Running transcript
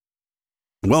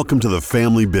Welcome to the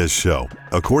Family Biz Show.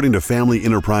 According to Family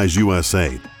Enterprise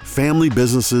USA, family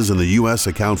businesses in the U.S.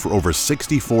 account for over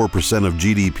 64% of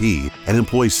GDP and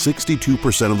employ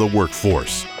 62% of the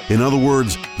workforce. In other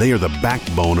words, they are the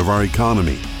backbone of our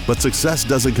economy. But success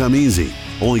doesn't come easy.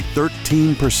 Only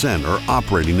 13% are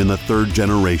operating in the third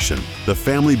generation. The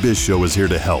Family Biz Show is here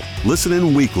to help. Listen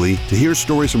in weekly to hear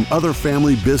stories from other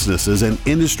family businesses and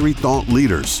industry thought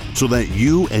leaders so that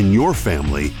you and your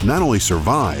family not only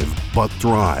survive, but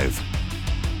thrive.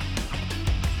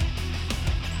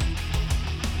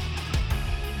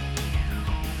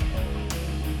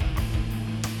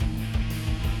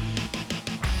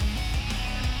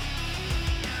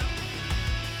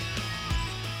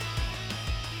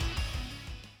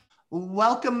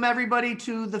 Welcome everybody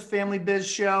to the Family Biz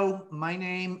Show. My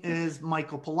name is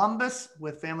Michael Columbus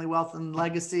with Family Wealth and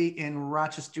Legacy in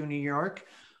Rochester, New York.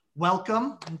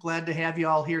 Welcome. I'm glad to have you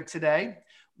all here today.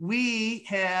 We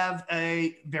have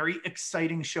a very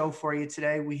exciting show for you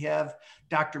today. We have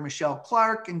Dr. Michelle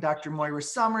Clark and Dr. Moira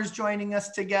Summers joining us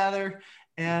together,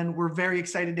 and we're very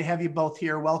excited to have you both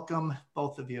here. Welcome,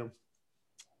 both of you.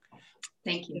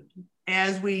 Thank you.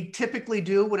 As we typically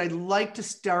do, what I'd like to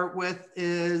start with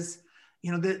is,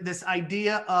 this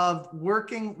idea of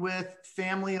working with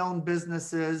family-owned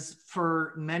businesses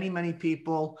for many, many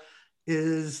people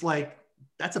is like,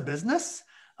 that's a business.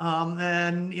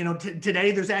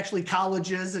 Today there's actually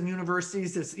colleges and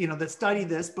universities that study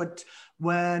this, but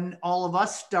when all of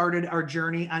us started our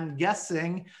journey, I'm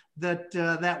guessing that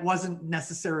that wasn't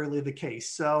necessarily the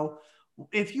case. So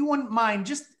if you wouldn't mind,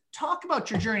 just talk about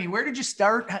your journey. Where did you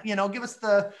start? Give us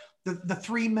the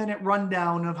 3-minute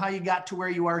rundown of how you got to where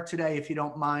you are today, if you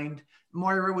don't mind.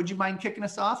 Moira, would you mind kicking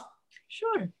us off?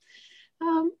 Sure.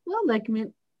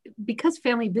 Because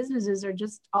family businesses are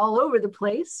just all over the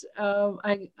place,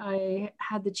 I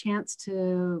had the chance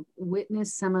to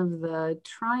witness some of the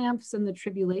triumphs and the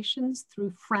tribulations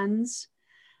through friends,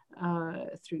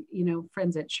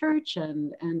 friends at church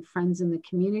and friends in the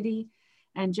community,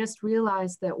 and just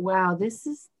realized that, wow,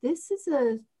 there's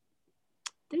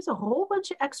a whole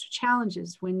bunch of extra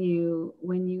challenges when you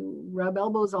rub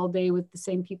elbows all day with the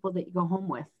same people that you go home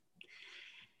with.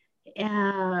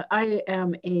 I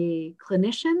am a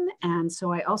clinician, and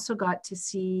so I also got to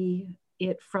see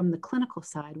it from the clinical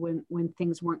side when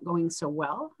things weren't going so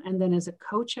well. And then as a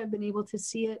coach, I've been able to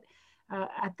see it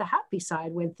at the happy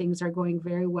side when things are going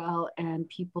very well and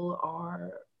people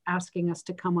are asking us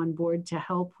to come on board to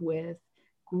help with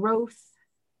growth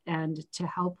and to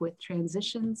help with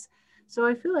transitions. So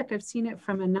I feel like I've seen it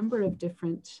from a number of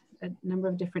different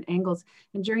angles.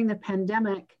 And during the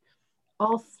pandemic,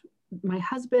 my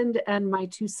husband and my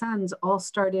 2 sons all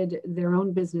started their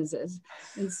own businesses.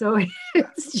 And so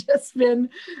it's been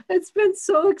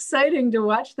so exciting to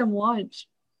watch them launch.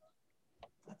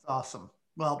 That's awesome.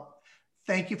 Well,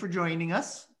 thank you for joining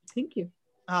us. Thank you.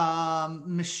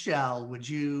 Michelle, would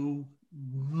you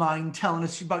mind telling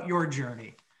us about your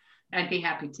journey? I'd be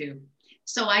happy to.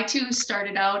 So I too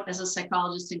started out as a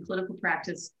psychologist in clinical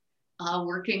practice,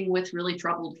 working with really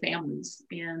troubled families,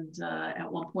 and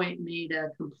at one point made a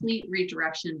complete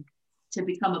redirection to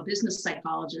become a business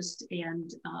psychologist. And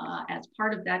as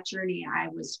part of that journey, I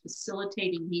was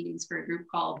facilitating meetings for a group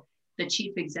called the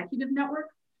Chief Executive Network.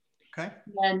 Okay.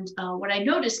 And what I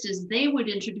noticed is they would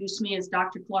introduce me as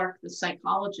Dr. Clark, the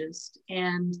psychologist,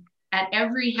 and at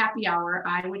every happy hour,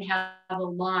 I would have a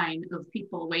line of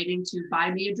people waiting to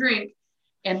buy me a drink.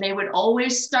 And they would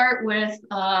always start with,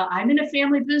 I'm in a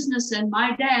family business and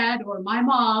my dad or my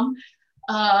mom.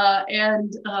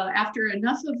 After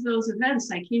enough of those events,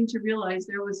 I came to realize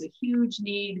there was a huge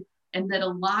need, and that a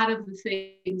lot of the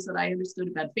things that I understood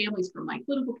about families from my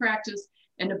clinical practice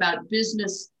and about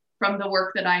business from the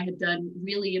work that I had done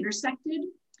really intersected.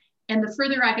 And the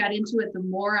further I got into it, the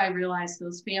more I realized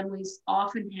those families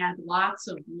often had lots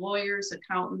of lawyers,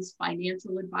 accountants,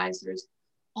 financial advisors,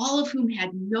 all of whom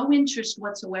had no interest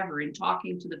whatsoever in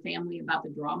talking to the family about the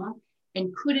drama,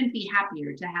 and couldn't be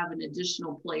happier to have an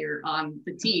additional player on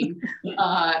the team.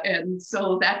 And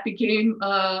so that became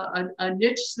a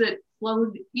niche that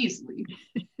flowed easily.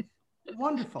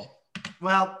 Wonderful.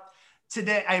 Well,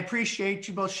 today I appreciate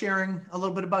you both sharing a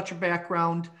little bit about your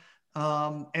background,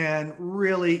 and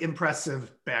really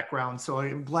impressive background. So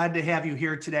I'm glad to have you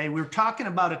here today. We're talking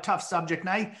about a tough subject, and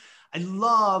I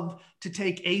love to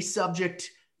take a subject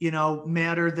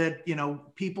matter that,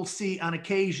 people see on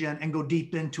occasion and go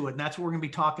deep into it. And that's what we're going to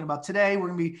be talking about today. We're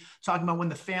going to be talking about when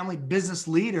the family business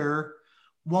leader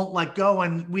won't let go.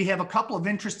 And we have a couple of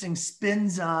interesting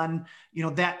spins on,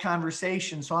 that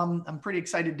conversation. So I'm pretty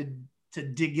excited to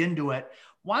dig into it.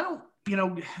 Why don't,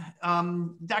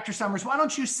 Dr. Summers, why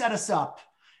don't you set us up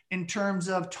in terms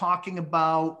of talking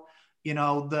about, you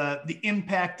know, the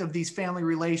impact of these family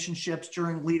relationships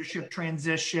during leadership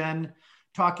transition,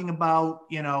 talking about,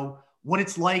 you know, what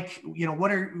it's like, you know,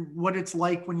 what it's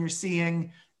like when you're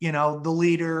seeing, you know, the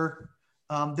leader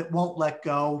that won't let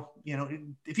go. You know,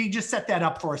 if you just set that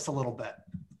up for us a little bit.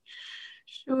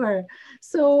 Sure.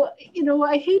 So, you know,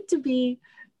 I hate to be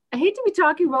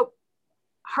talking about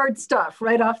hard stuff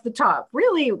right off the top.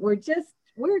 Really, we're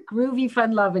groovy,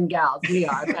 fun-loving gals. We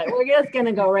are, but we're just going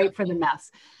to go right for the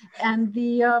mess. And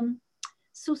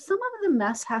so some of the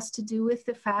mess has to do with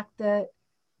the fact that,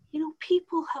 you know,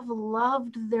 people have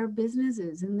loved their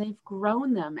businesses and they've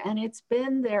grown them, and it's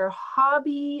been their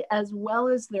hobby as well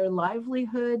as their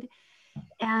livelihood.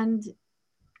 And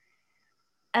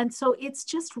so it's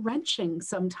just wrenching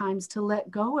sometimes to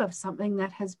let go of something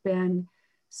that has been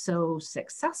so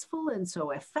successful and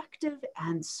so effective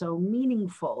and so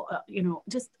meaningful, you know,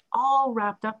 just all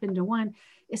wrapped up into one,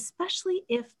 especially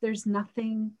if there's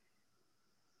nothing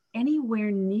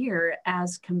anywhere near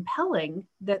as compelling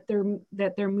that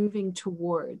they're moving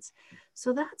towards.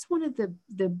 So that's one of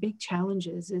the big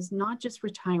challenges, is not just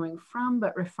retiring from,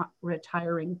 but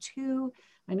retiring to.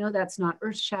 I know that's not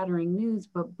earth-shattering news,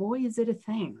 but boy, is it a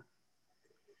thing.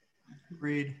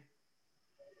 Agreed.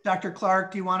 Dr.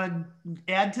 Clark, do you want to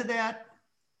add to that?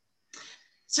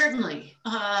 Certainly.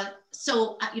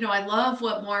 So, you know, I love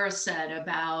what Moira said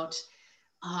about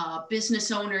business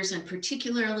owners, and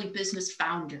particularly business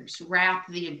founders, wrap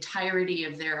the entirety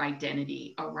of their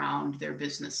identity around their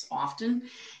business often.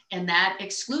 And that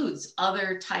excludes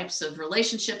other types of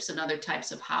relationships and other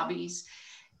types of hobbies.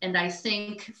 And I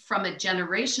think from a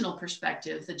generational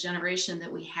perspective, the generation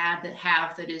that we had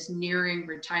that is nearing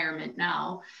retirement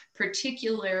now,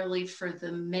 particularly for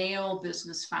the male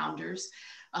business founders,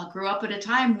 grew up at a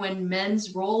time when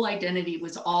men's role identity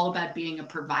was all about being a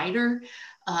provider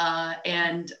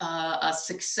and a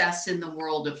success in the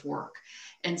world of work.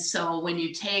 And so when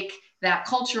you take that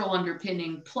cultural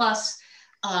underpinning plus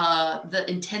the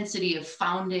intensity of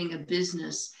founding a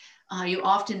business, you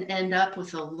often end up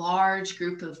with a large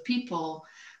group of people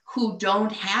who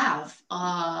don't have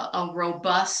a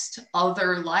robust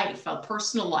other life, a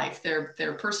personal life.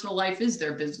 Their personal life is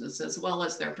their business as well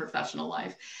as their professional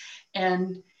life.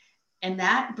 And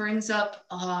that brings up,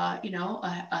 you know,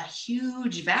 a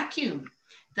huge vacuum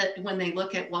that when they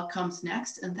look at what comes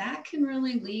next, and that can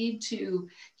really lead to,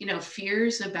 you know,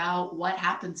 fears about what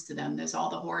happens to them. There's all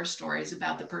the horror stories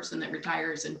about the person that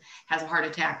retires and has a heart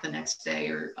attack the next day,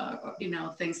 or you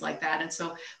know, things like that. And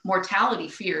so mortality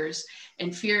fears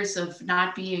and fears of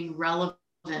not being relevant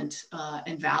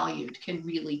and valued can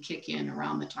really kick in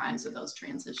around the times of those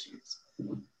transitions.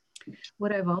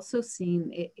 What I've also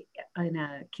seen in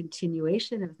a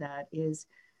continuation of that is,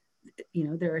 you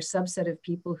know, there are a subset of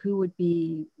people who would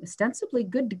be ostensibly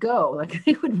good to go, like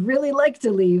they would really like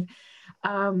to leave,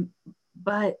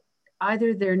 but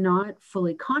either they're not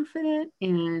fully confident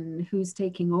in who's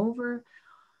taking over,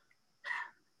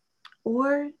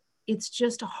 or it's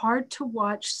just hard to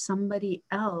watch somebody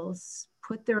else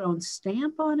put their own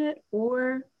stamp on it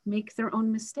or make their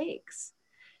own mistakes.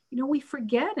 You know, we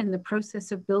forget in the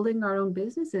process of building our own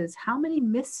businesses how many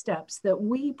missteps that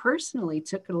we personally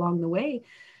took along the way.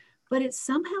 But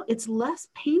it's less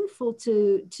painful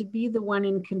to be the one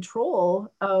in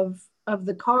control of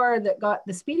the car that got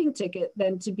the speeding ticket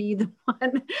than to be the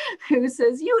one who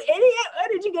says, "You idiot, why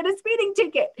did you get a speeding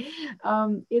ticket?"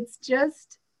 It's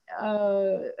just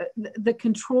the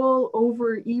control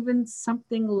over even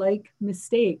something like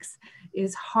mistakes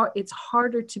is hard. It's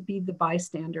harder to be the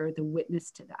bystander, the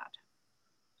witness to that.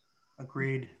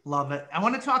 Agreed. Love it. I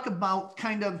want to talk about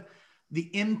kind of the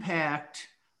impact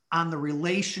on the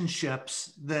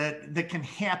relationships that can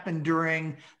happen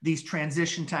during these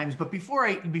transition times. But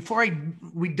before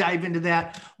we dive into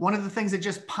that, one of the things that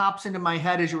just pops into my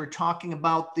head as you were talking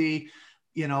about the,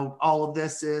 you know, all of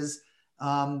this is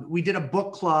we did a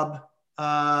book club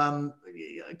a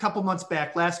couple months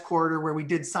back, last quarter, where we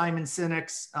did Simon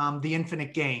Sinek's The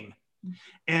Infinite Game.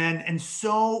 And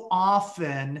so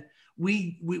often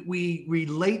we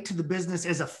relate to the business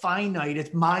as a finite.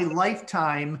 It's my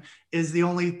lifetime is the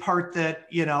only part that,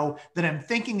 you know, that I'm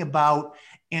thinking about.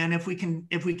 And if we can,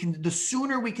 the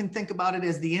sooner we can think about it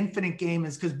as the infinite game,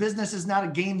 is because business is not a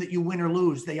game that you win or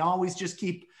lose. They always just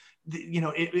keep, you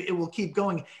know, it will keep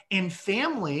going. And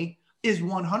family is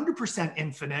 100%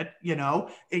 infinite. You know,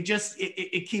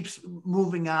 it keeps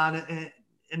moving on.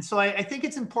 And so I think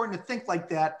it's important to think like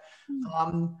that.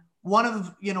 One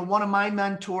of my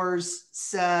mentors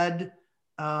said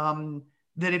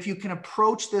that if you can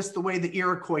approach this the way the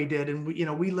Iroquois did, and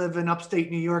we live in upstate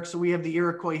New York, so we have the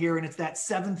Iroquois here, and it's that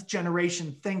seventh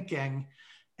generation thinking.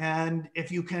 And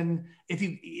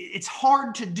it's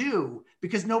hard to do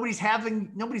because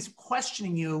nobody's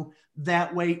questioning you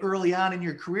that way early on in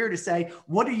your career to say,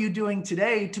 what are you doing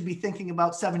today to be thinking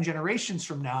about 7 generations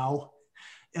from now?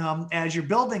 As you're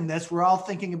building this, we're all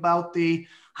thinking about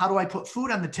how do I put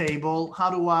food on the table? How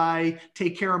do I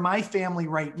take care of my family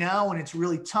right now? And it's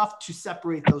really tough to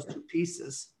separate those two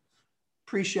pieces.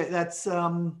 Appreciate that's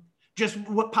just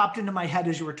what popped into my head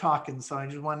as you were talking. So I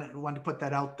just wanted to put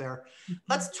that out there. Mm-hmm.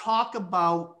 Let's talk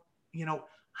about,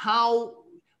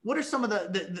 what are some of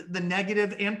the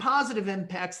negative and positive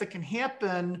impacts that can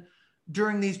happen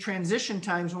during these transition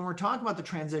times when we're talking about the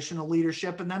transitional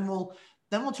leadership, and then we'll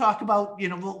talk about,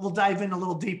 we'll dive in a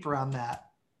little deeper on that.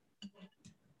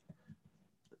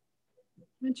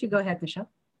 Why don't you go ahead, Michelle?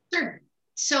 Sure.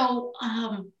 So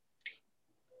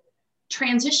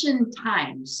transition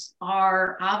times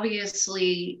are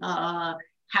obviously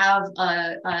have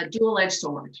a dual-edged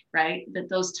sword, right? That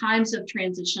those times of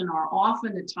transition are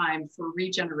often a time for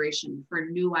regeneration, for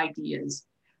new ideas,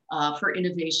 for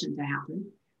innovation to happen.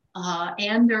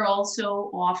 And they're also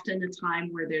often a time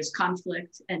where there's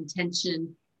conflict and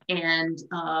tension. And,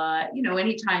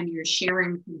 anytime you're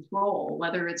sharing control,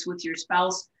 whether it's with your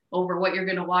spouse over what you're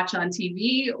going to watch on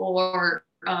TV or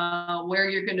where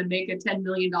you're going to make a $10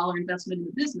 million investment in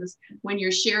the business, when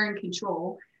you're sharing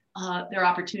control, there are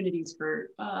opportunities for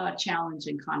challenge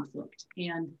and conflict.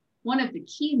 And one of the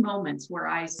key moments where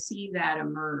I see that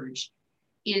emerge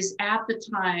is at the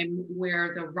time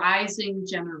where the rising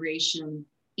generation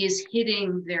is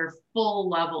hitting their full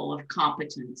level of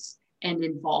competence and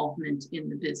involvement in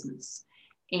the business.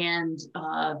 And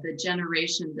the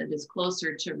generation that is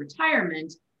closer to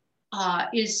retirement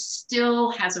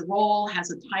has a role,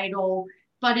 has a title,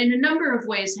 but in a number of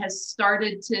ways has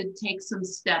started to take some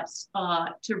steps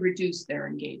to reduce their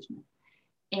engagement.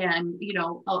 And,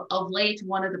 of late,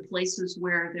 one of the places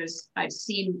where I've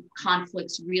seen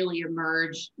conflicts really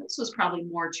emerge, this was probably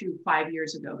more true 5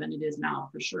 years ago than it is now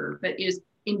for sure, but is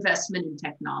investment in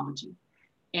technology.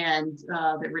 And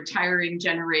the retiring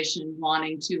generation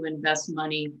wanting to invest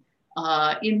money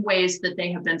in ways that they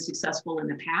have been successful in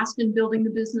the past in building the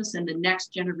business, and the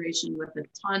next generation with a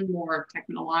ton more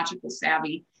technological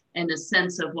savvy and a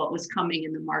sense of what was coming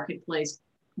in the marketplace,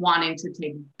 wanting to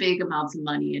take big amounts of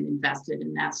money and invest it,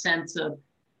 in that sense of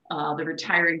the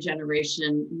retiring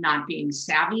generation not being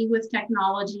savvy with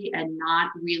technology and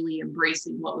not really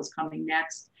embracing what was coming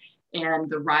next, and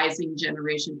the rising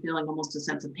generation feeling almost a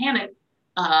sense of panic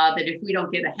that if we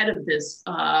don't get ahead of this,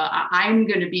 I'm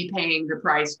going to be paying the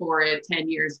price for it 10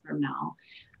 years from now.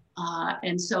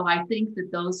 And so I think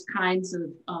that those kinds of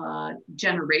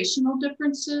generational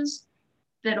differences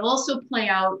that also play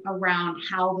out around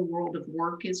how the world of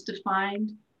work is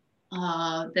defined,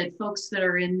 that folks that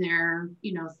are in their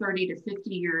 30 to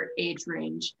 50-year age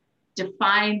range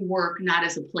define work not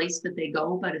as a place that they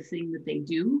go, but a thing that they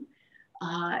do.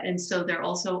 And so there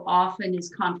also often is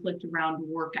conflict around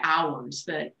work hours,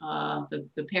 that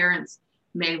the parents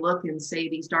may look and say,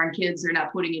 these darn kids are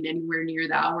not putting in anywhere near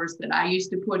the hours that I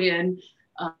used to put in.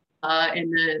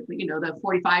 And the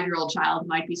 45-year-old child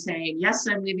might be saying, yes,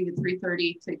 I'm leaving at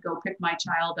 3:30 to go pick my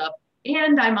child up,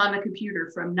 and I'm on the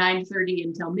computer from 9:30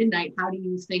 until midnight. How do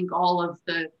you think all of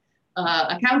the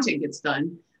accounting gets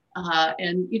done?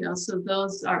 So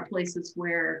those are places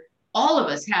where all of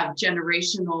us have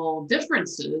generational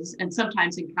differences and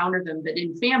sometimes encounter them, but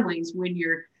in families, when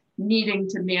you're needing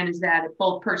to manage that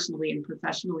both personally and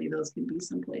professionally, those can be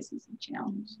some places of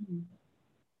challenge.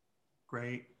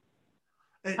 Great.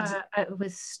 I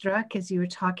was struck as you were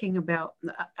talking about,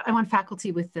 I'm on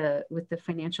faculty with the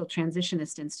Financial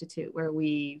Transitionist Institute, where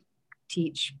we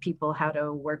teach people how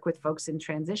to work with folks in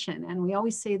transition. And we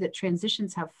always say that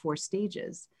transitions have 4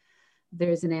 stages.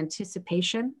 There's an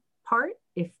anticipation part,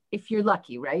 if you're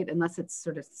lucky, right? Unless it's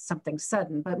sort of something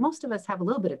sudden, but most of us have a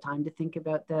little bit of time to think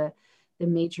about the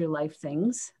major life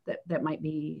things that might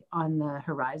be on the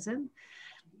horizon.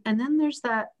 And then there's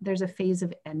a phase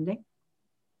of ending.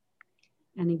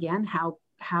 And again,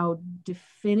 how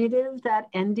definitive that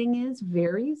ending is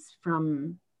varies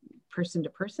from person to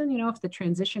person. If the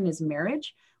transition is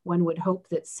marriage, one would hope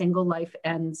that single life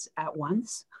ends at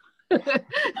once.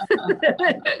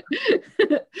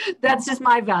 That's just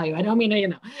my value. I don't mean,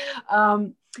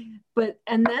 and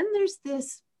then there's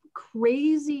this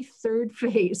crazy third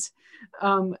phase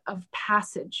of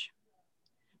passage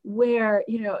where,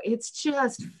 it's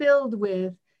just filled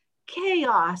with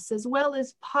chaos as well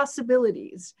as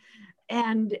possibilities.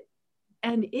 And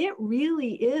it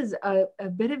really is a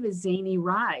bit of a zany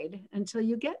ride until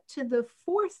you get to the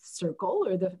 4th circle,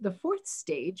 or the 4th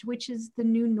stage, which is the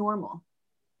new normal.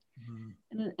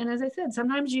 Mm-hmm. And as I said,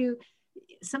 sometimes you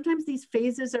sometimes these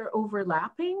phases are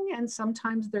overlapping and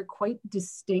sometimes they're quite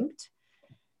distinct.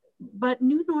 But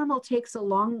new normal takes a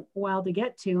long while to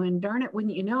get to. And darn it,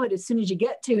 wouldn't you know it, as soon as you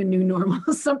get to a new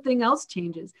normal, something else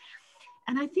changes.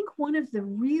 And I think one of the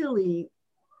really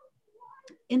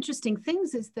interesting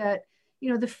things is that, you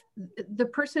know, the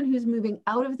person who's moving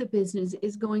out of the business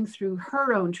is going through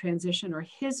her own transition or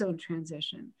his own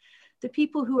transition. The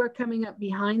people who are coming up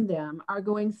behind them are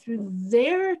going through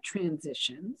their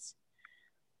transitions.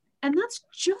 And that's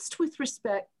just with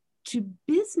respect to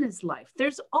business life.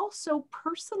 There's also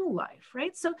personal life,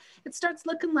 right? So it starts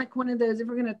looking like one of those, if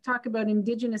we're going to talk about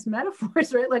indigenous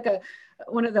metaphors, right? Like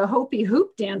one of the Hopi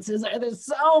hoop dances. There's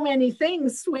so many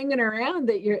things swinging around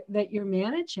that you're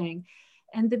managing.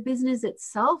 And the business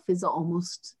itself is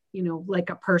almost, you know,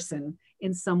 like a person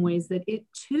in some ways, that it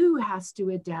too has to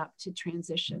adapt to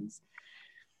transitions.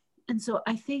 And so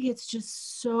I think it's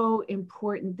just so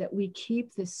important that we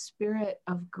keep this spirit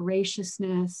of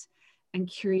graciousness and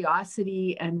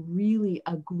curiosity and really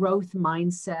a growth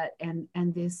mindset, and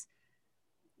this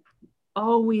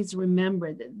always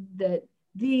remember that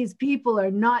these people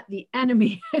are not the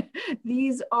enemy.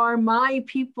 These are my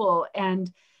people,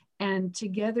 and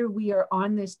together we are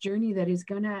on this journey that is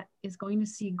going to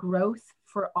see growth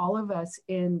for all of us.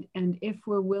 And if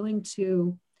we're willing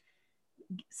to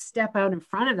step out in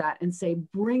front of that and say,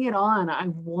 bring it on, I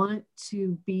want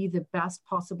to be the best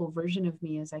possible version of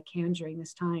me as I can during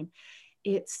this time,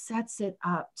 it sets it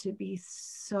up to be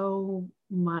so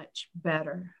much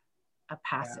better a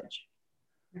passage.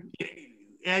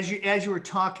 As you were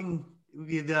talking,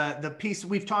 the piece,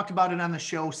 we've talked about it on the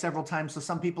show several times, so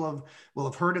some people will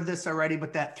have heard of this already,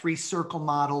 but that 3-circle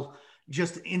model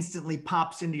just instantly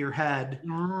pops into your head.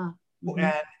 Yeah.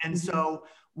 Mm-hmm. And so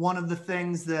one of the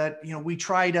things that, you know, we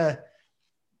try to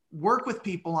work with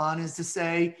people on is to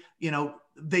say, you know,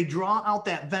 they draw out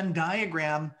that Venn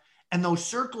diagram and those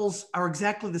circles are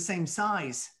exactly the same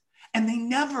size, and they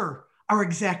never are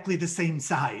exactly the same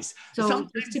size. So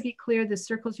just to be clear, the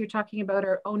circles you're talking about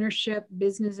are ownership,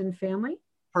 business, and family?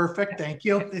 Perfect. Thank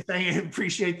you. I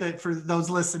appreciate that for those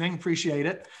listening. Appreciate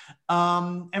it.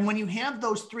 And when you have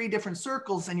those 3 different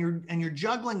circles and you're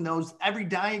juggling those, every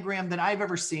diagram that I've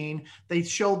ever seen, they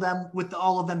show them with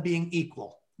all of them being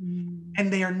equal,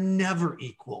 and they are never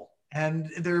equal.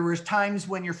 And there was times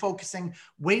when you're focusing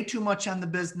way too much on the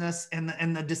business,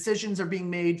 and the decisions are being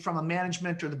made from a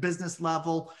management or the business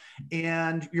level,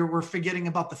 and we're forgetting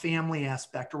about the family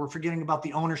aspect, or we're forgetting about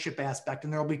the ownership aspect.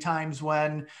 And there'll be times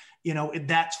when, you know,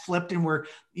 that's flipped, and we're,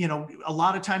 you know, a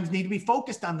lot of times need to be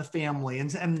focused on the family,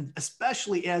 and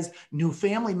especially as new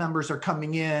family members are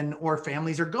coming in or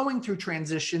families are going through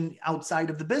transition outside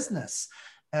of the business.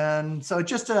 And so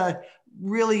just a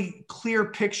really clear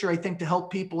picture, I think, to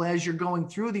help people as you're going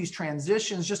through these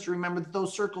transitions, just to remember that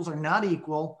those circles are not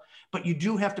equal, but you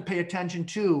do have to pay attention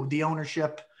to the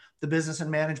ownership, the business and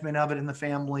management of it in the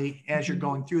family as you're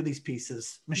going through these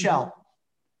pieces. Michelle.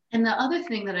 And the other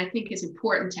thing that I think is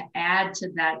important to add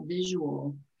to that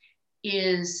visual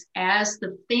is, as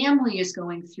the family is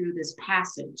going through this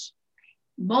passage,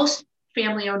 most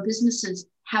family-owned businesses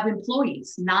have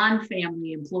employees,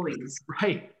 non-family employees,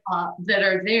 right, that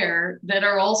are there, that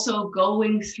are also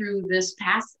going through this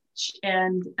passage.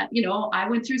 And, you know, I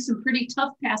went through some pretty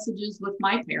tough passages with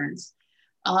my parents.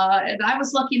 And I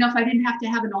was lucky enough, I didn't have to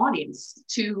have an audience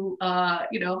to,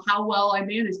 you know, how well I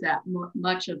managed that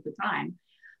much of the time.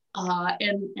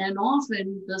 And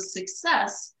often the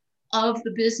success of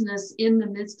the business in the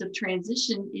midst of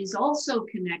transition is also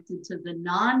connected to the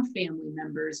non-family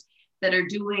members that are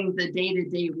doing the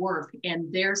day-to-day work,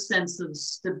 and their sense of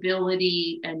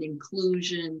stability and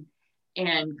inclusion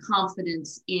and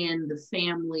confidence in the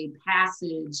family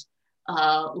passage,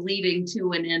 leading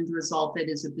to an end result that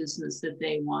is a business that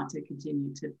they want to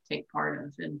continue to take part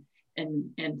of.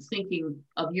 And thinking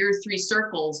of your 3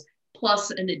 circles plus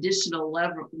an additional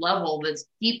level that's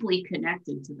deeply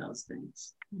connected to those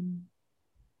things.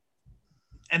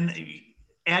 And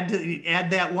add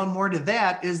that one more to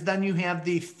that is then you have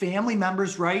the family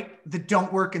members, right, that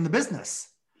don't work in the business,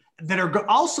 that are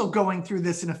also going through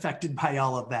this and affected by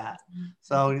all of that.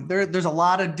 So there's a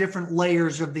lot of different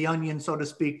layers of the onion, so to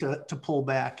speak, to pull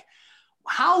back.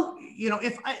 How, you know,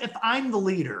 if I'm the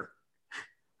leader,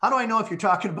 how do I know if you're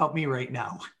talking about me right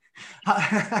now?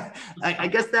 I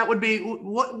guess that would be,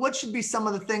 what should be some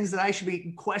of the things that I should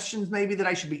be, questions maybe that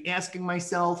I should be asking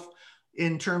myself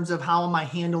in terms of how am I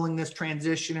handling this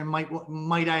transition, and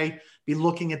might I be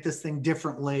looking at this thing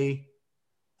differently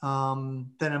than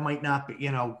I might not be,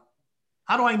 you know,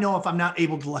 how do I know if I'm not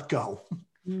able to let go?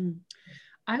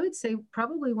 I would say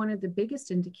probably one of the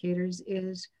biggest indicators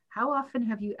is, how often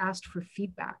have you asked for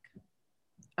feedback?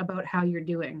 about how you're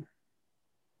doing?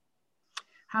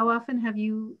 How often have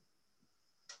you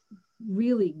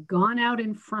really gone out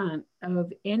in front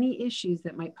of any issues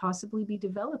that might possibly be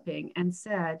developing and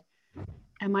said,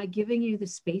 am I giving you the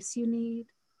space you need?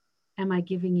 Am I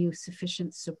giving you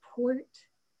sufficient support?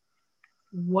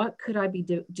 What could I be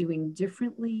doing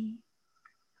differently?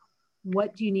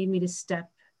 What do you need me to step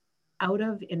out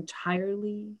of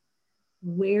entirely?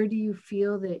 Where do you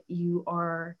feel that you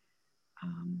are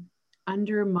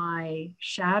under my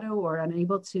shadow or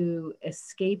unable to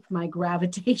escape my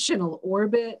gravitational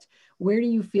orbit? Where do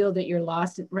you feel that you're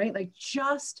lost, right? Like,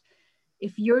 just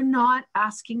if you're not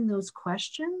asking those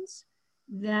questions,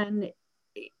 then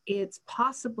it's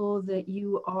possible that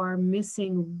you are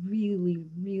missing really,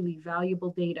 really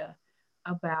valuable data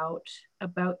about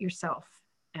yourself.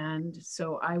 And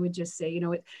so I would just say,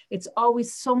 it's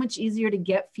always so much easier to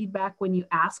get feedback when you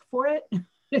ask for it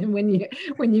and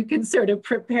when you can sort of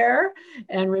prepare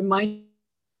and remind.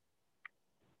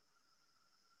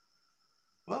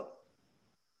 Well,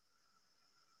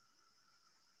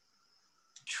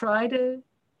 try to,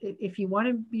 if you want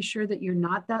to be sure that you're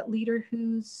not that leader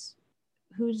who's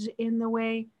in the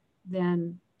way,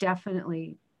 then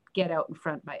definitely get out in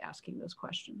front by asking those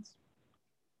questions.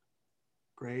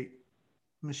 Great.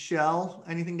 Michelle,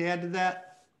 anything to add to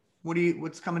that?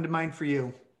 What's coming to mind for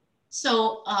you?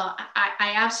 So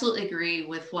I absolutely agree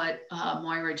with what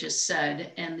Moira just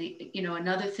said. And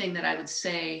another thing that I would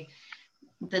say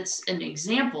that's an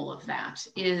example of that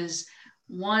is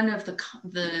one of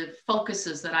the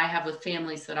focuses that I have with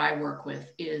families that I work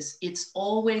with is it's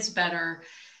always better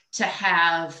to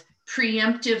have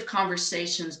preemptive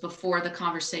conversations before the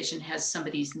conversation has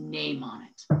somebody's name on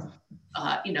it.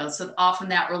 So often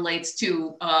that relates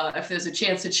to if there's a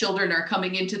chance that children are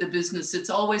coming into the business, it's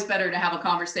always better to have a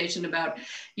conversation about,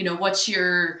 what's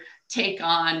your take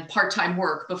on part-time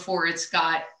work before it's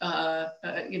got,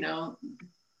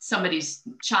 somebody's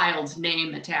child's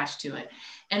name attached to it.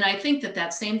 And I think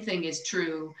that same thing is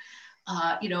true.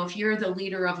 If you're the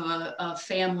leader of a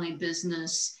family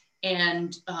business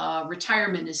and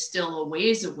retirement is still a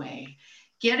ways away,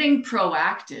 getting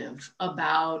proactive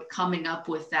about coming up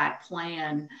with that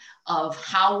plan of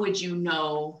how would you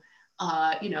know,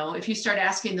 if you start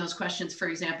asking those questions, for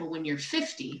example, when you're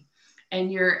 50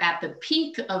 and you're at the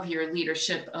peak of your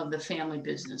leadership of the family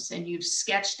business and you've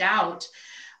sketched out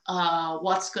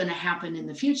what's going to happen in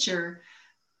the future,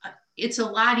 it's a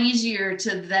lot easier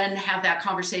to then have that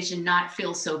conversation not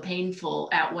feel so painful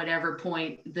at whatever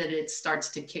point that it starts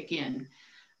to kick in.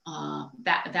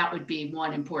 That would be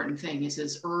one important thing, is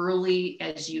as early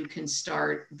as you can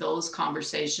start those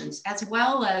conversations, as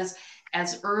well as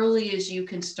early as you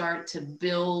can start to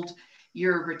build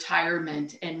your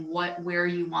retirement and where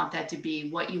you want that to be,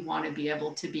 what you want to be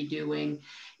able to be doing.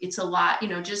 It's a lot,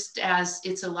 just as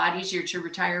it's a lot easier to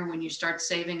retire when you start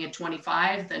saving at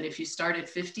 25 than if you start at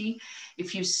 50.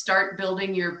 If you start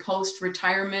building your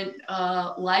post-retirement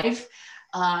life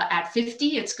at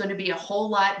 50, it's going to be a whole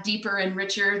lot deeper and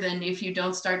richer than if you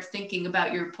don't start thinking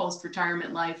about your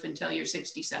post-retirement life until you're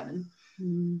 67.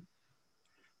 Mm.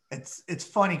 It's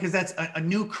funny because that's a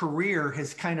new career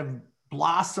has kind of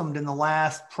blossomed in the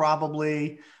last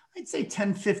probably, I'd say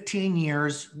 10, 15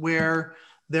 years, where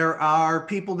there are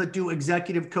people that do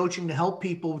executive coaching to help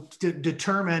people to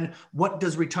determine what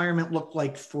does retirement look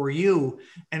like for you.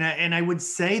 And I would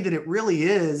say that it really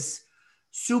is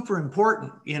super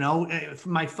important.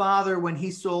 My father, when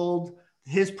he sold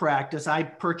his practice, I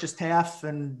purchased half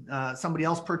and somebody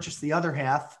else purchased the other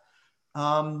half.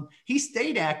 He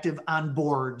stayed active on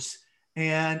boards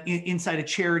and inside of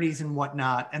charities and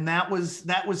whatnot. And that was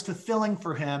fulfilling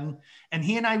for him. And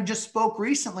he and I just spoke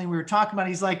recently. We were talking about,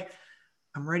 he's like,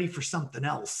 I'm ready for something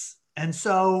else. And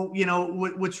so,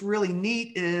 what's really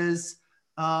neat is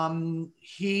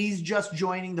he's just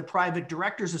joining the Private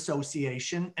Directors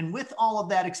Association. And with all of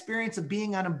that experience of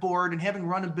being on a board and having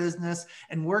run a business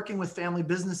and working with family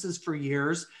businesses for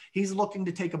years, he's looking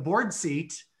to take a board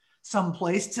seat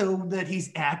someplace so that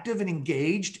he's active and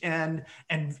engaged and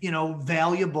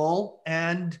valuable.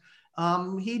 And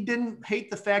he didn't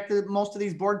hate the fact that most of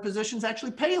these board positions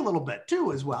actually pay a little bit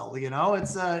too, as well.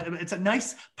 It's a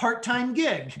nice part-time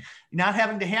gig, not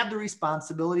having to have the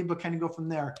responsibility, but kind of go from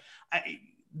there. I've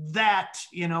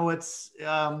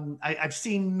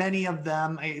seen many of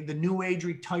them, the new age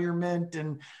retirement,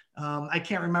 and I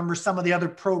can't remember some of the other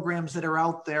programs that are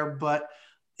out there, but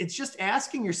it's just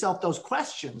asking yourself those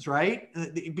questions, right?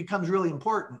 It becomes really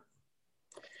important.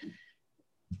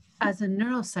 As a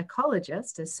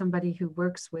neuropsychologist, as somebody who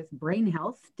works with brain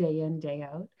health day in, day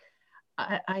out,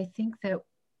 I think that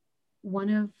one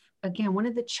of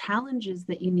the challenges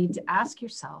that you need to ask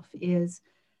yourself is,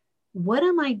 what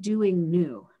am I doing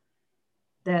new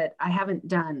that I haven't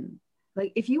done?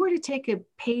 Like if you were to take a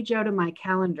page out of my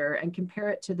calendar and compare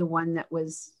it to the one that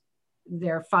was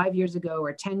there 5 years ago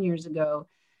or 10 years ago,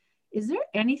 is there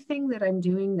anything that I'm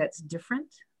doing that's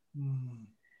different?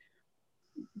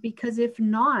 Because if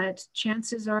not,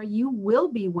 chances are you will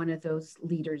be one of those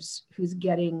leaders who's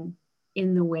getting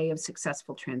in the way of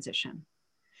successful transition.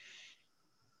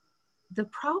 The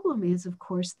problem is, of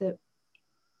course, that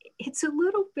it's a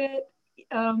little bit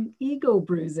ego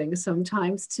bruising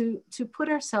sometimes to put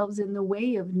ourselves in the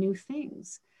way of new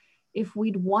things. If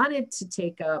we'd wanted to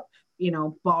take up,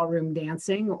 ballroom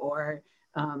dancing or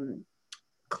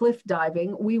cliff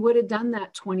diving, we would have done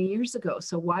that 20 years ago.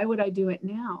 So why would I do it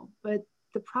now? But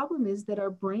the problem is that our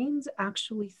brains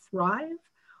actually thrive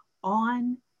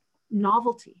on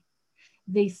novelty.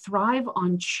 They thrive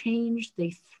on change.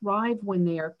 They thrive when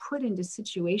they are put into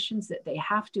situations that they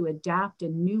have to adapt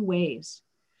in new ways.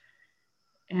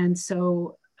 And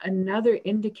so another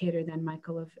indicator then,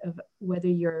 Michael, of whether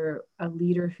you're a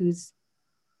leader who's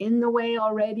in the way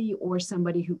already or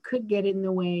somebody who could get in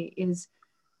the way is,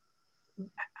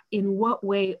 in what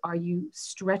way are you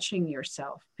stretching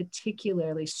yourself,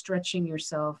 particularly stretching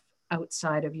yourself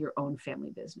outside of your own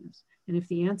family business? And if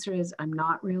the answer is, I'm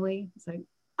not really, it's like,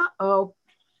 uh-oh.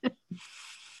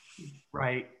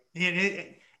 Right.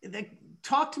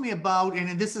 Talk to me about,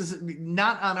 and this is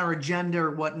not on our agenda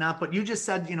or whatnot, but you just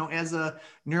said, as a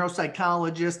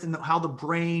neuropsychologist and how the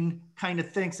brain kind of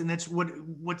thinks. And that's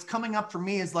what's coming up for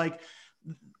me is like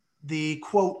the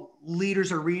quote,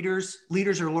 leaders are readers,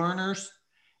 leaders are learners.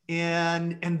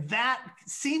 And that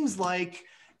seems like,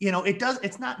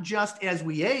 it's not just as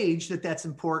we age that's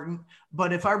important,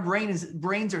 but if our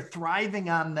brains are thriving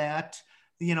on that,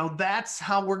 that's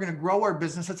how we're going to grow our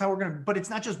business. That's how we're going to, but it's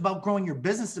not just about growing your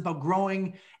business. It's about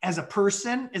growing as a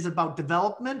person. It's about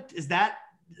development.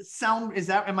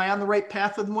 Am I on the right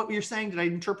path with what you're saying? Did I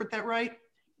interpret that right?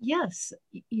 Yes,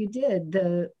 you did.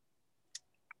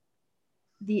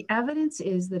 The evidence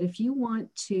is that if you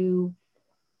want to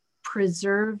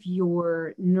preserve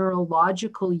your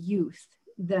neurological youth,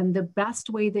 then the best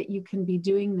way that you can be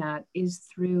doing that is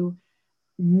through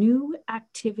new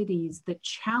activities that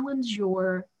challenge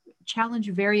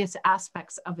various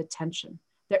aspects of attention,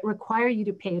 that require you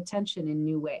to pay attention in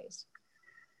new ways.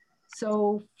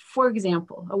 So, for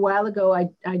example, a while ago,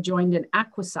 I joined an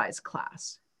aquasize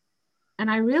class. And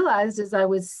I realized as I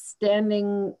was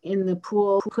standing in the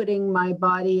pool, putting my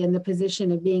body in the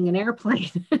position of being an airplane,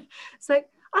 it's like,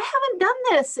 I haven't done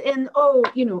this in,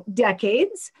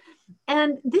 decades.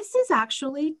 And this is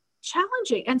actually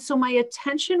challenging. And so my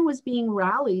attention was being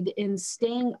rallied in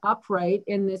staying upright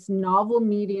in this novel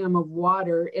medium of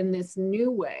water in this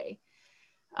new way.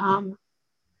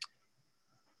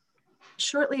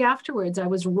 Shortly afterwards, I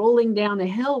was rolling down a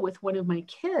hill with one of my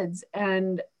kids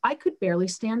and I could barely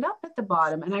stand up at the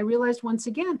bottom. And I realized once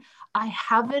again, I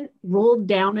haven't rolled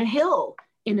down a hill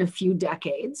in a few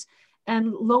decades.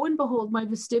 And lo and behold, my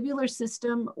vestibular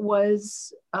system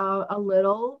was a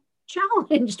little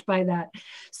challenged by that.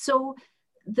 So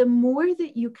the more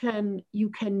that you can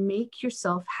make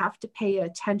yourself have to pay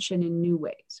attention in new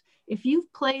ways. If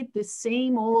you've played the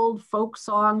same old folk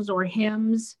songs or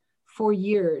hymns for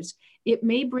years, it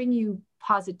may bring you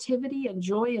positivity and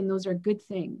joy, and those are good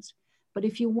things. But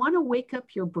if you want to wake up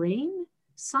your brain,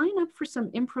 sign up for some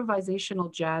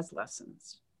improvisational jazz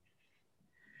lessons.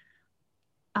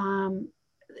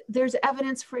 There's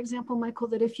evidence, for example, Michael,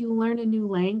 that if you learn a new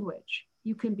language,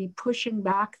 you can be pushing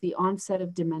back the onset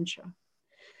of dementia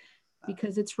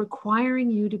because it's requiring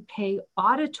you to pay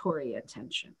auditory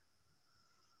attention.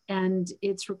 And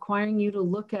it's requiring you to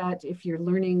look at, if you're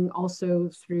learning also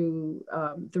through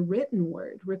the written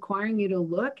word, requiring you to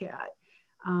look at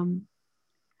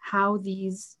how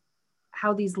these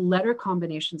letter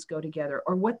combinations go together,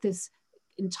 or what this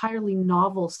entirely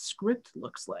novel script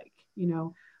looks like,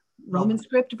 Roman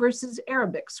script versus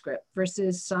Arabic script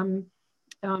versus some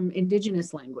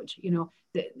indigenous language,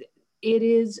 it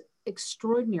is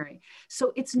extraordinary.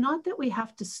 So it's not that we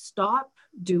have to stop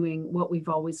doing what we've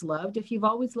always loved. If you've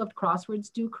always loved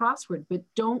crosswords, do crossword, but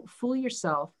don't fool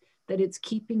yourself that it's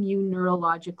keeping you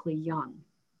neurologically young.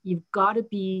 You've got to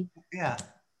be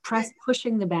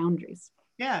pushing the boundaries.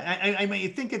 Yeah, I mean,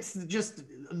 I think it's just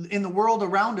in the world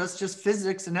around us, just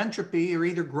physics and entropy are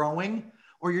either growing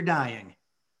or you're dying.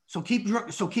 So keep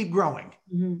growing.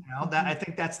 Mm-hmm. That I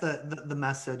think that's the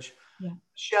message. Yeah.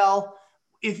 Michelle,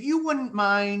 if you wouldn't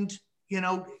mind,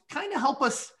 kind of help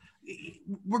us.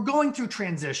 We're going through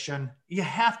transition. You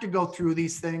have to go through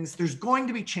these things. There's going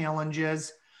to be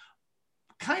challenges.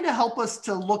 Kind of help us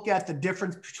to look at the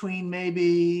difference between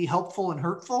maybe helpful and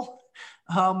hurtful.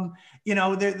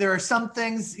 There are some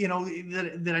things,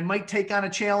 that I might take on a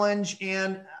challenge,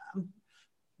 and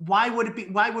why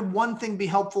would one thing be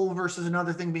helpful versus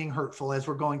another thing being hurtful as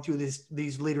we're going through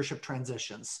these leadership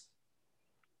transitions?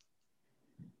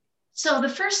 So the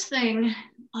first thing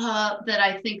that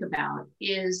I think about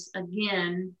is,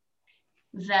 again,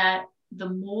 that the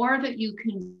more that you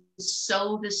can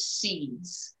sow the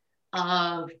seeds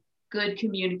of good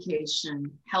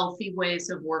communication, healthy ways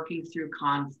of working through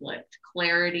conflict,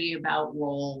 clarity about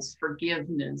roles,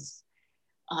 forgiveness,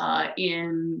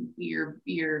 in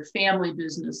your family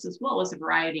business, as well as a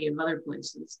variety of other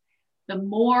places, the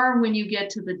more, when you get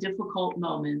to the difficult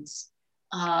moments,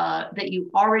 that you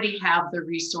already have the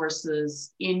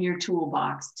resources in your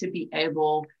toolbox to be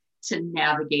able to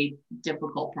navigate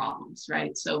difficult problems,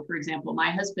 right? So for example,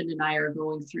 my husband and I are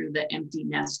going through the empty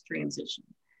nest transition.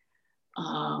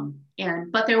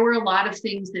 But there were a lot of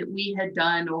things that we had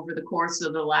done over the course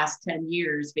of the last 10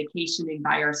 years, vacationing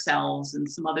by ourselves and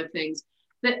some other things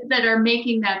that are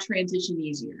making that transition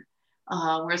easier.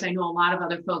 Whereas I know a lot of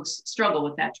other folks struggle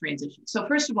with that transition. So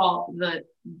first of all,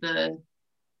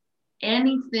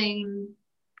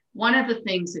 one of the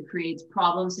things that creates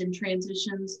problems in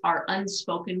transitions are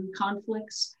unspoken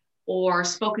conflicts or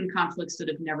spoken conflicts that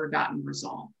have never gotten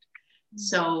resolved.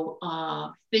 So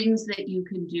things that you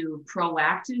can do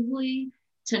proactively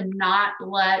to not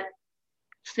let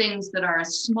things that are a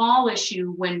small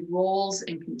issue when roles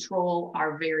and control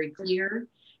are very clear,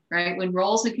 right? When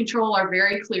roles and control are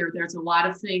very clear, there's a lot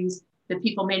of things that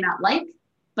people may not like,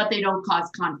 but they don't cause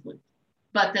conflict.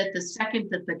 But that the second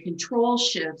that the control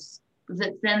shifts,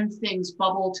 that then things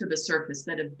bubble to the surface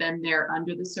that have been there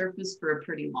under the surface for a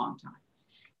pretty long time.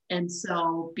 And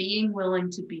so being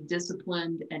willing to be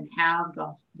disciplined and have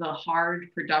the hard,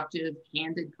 productive,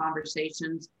 candid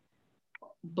conversations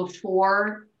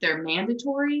before they're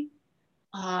mandatory,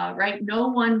 right? No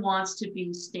one wants to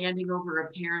be standing over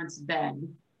a parent's bed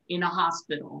in a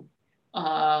hospital,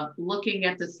 looking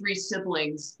at the three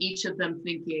siblings, each of them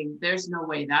thinking, there's no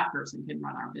way that person can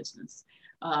run our business.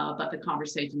 But the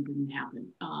conversation didn't happen.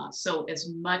 So as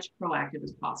much proactive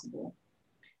as possible.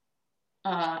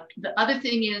 The other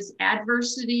thing is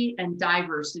adversity and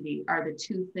diversity are the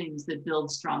two things that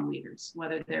build strong leaders,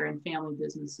 whether they're in family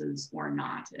businesses or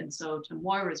not. And so to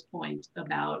Moira's point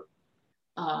about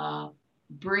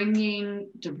bringing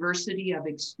diversity of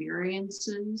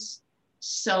experiences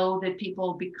so that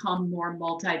people become more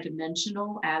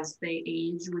multidimensional as they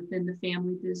age within the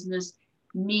family business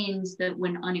means that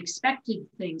when unexpected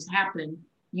things happen,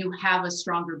 you have a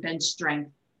stronger bench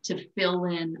strength to fill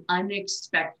in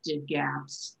unexpected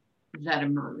gaps that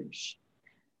emerge.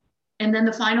 And then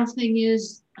the final thing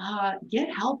is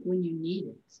get help when you need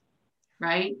it,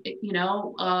 right?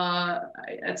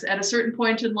 It's at a certain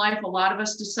point in life, a lot of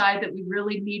us decide that we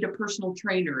really need a personal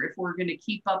trainer if we're gonna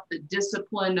keep up the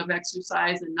discipline of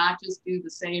exercise and not just do the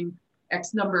same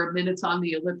X number of minutes on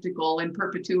the elliptical in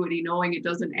perpetuity, knowing it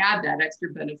doesn't add that extra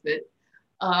benefit.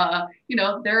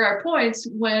 There are points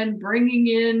when bringing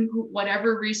in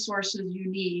whatever resources you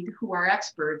need, who are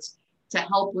experts, to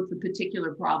help with the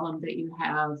particular problem that you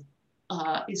have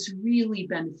is really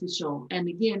beneficial. And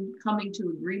again, coming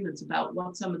to agreements about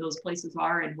what some of those places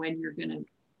are and when you're going to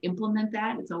implement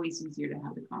that, it's always easier to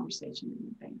have the conversation in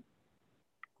the thing.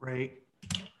 Great.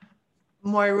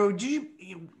 Moira, do you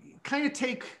kind of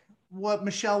take what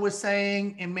Michelle was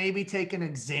saying and maybe take an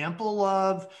example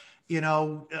of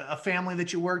a family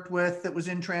that you worked with that was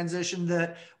in transition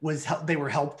that they were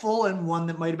helpful, and one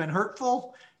that might've been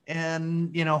hurtful,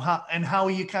 and how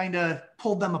you kind of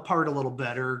pulled them apart a little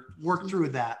bit or worked through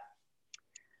that?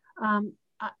 I'm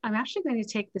actually going to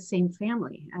take the same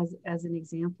family as an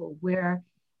example where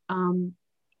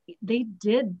they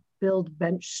did build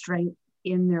bench strength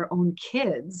in their own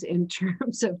kids in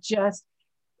terms of just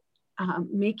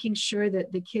making sure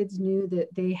that the kids knew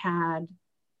that they had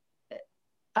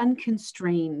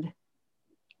unconstrained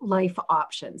life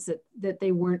options, that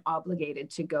they weren't obligated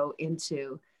to go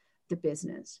into the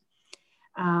business.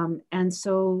 And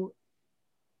so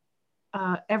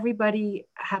everybody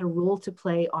had a role to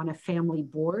play on a family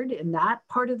board in that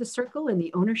part of the circle, in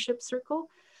the ownership circle,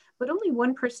 but only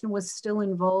one person was still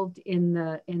involved in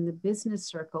the business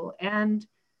circle. And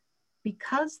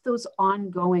because those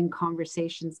ongoing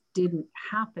conversations didn't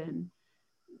happen,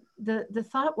 the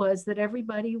thought was that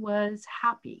everybody was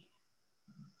happy.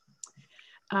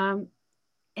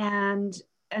 And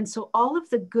so all of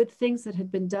the good things that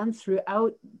had been done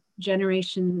throughout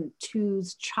Generation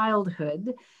 2's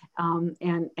childhood,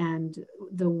 and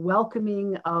the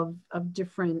welcoming of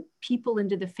different people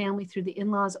into the family through the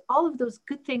in-laws, all of those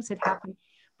good things had happened,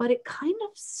 but it kind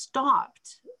of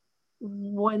stopped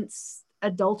once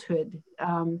adulthood,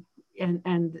 and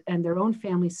their own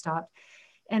family stopped.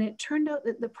 And it turned out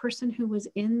that the person who was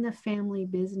in the family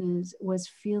business was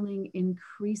feeling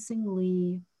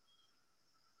increasingly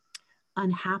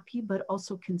unhappy, but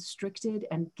also constricted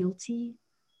and guilty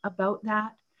about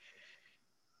that.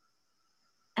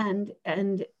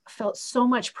 And felt so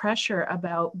much pressure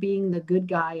about being the good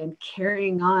guy and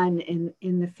carrying on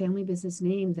in the family business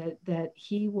name that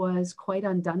he was quite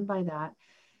undone by that.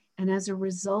 And as a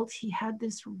result, he had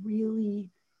this really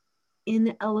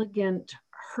inelegant,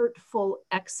 hurtful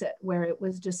exit where it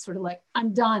was just sort of like,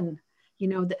 I'm done. You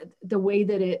know, the way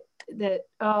that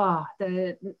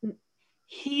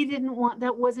he didn't want,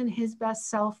 that wasn't his best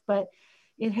self, but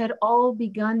it had all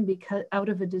begun because out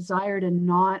of a desire to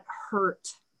not hurt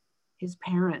his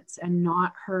parents and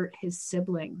not hurt his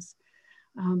siblings.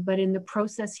 But in the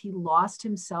process, he lost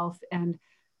himself, and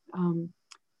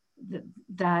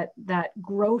that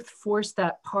growth force,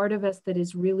 that part of us that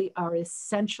is really our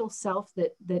essential self,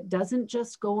 that doesn't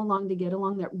just go along to get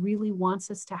along, that really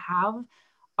wants us to have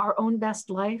our own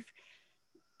best life.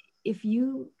 If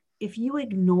you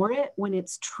ignore it when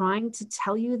it's trying to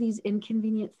tell you these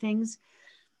inconvenient things,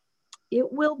 it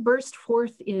will burst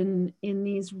forth in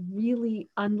these really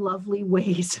unlovely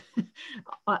ways.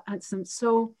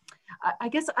 So I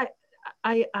guess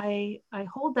I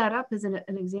hold that up as an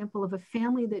example of a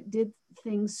family that did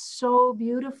things so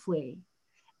beautifully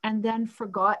and then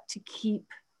forgot to keep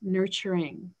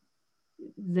nurturing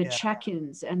the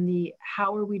check-ins and the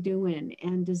how are we doing,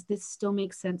 and does this still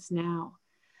make sense now?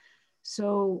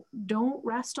 So don't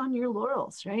rest on your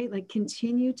laurels, right? Like,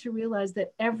 continue to realize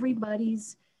that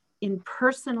everybody's in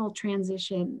personal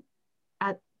transition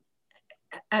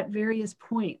at various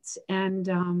points, and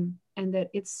that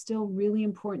it's still really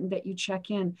important that you check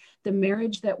in. The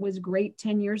marriage that was great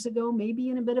 10 years ago may be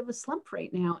in a bit of a slump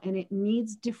right now, and it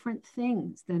needs different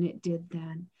things than it did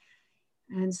then.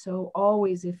 And so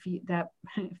always, if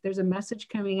there's a message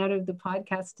coming out of the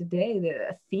podcast today,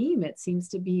 a theme, it seems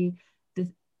to be the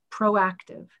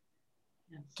proactive.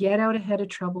 Yes. Get out ahead of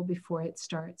trouble before it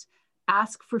starts.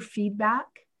 Ask for feedback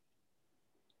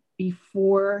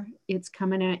before it's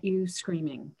coming at you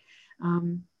screaming.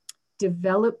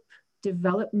 Develop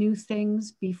new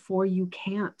things before you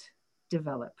can't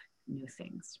develop new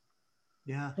things.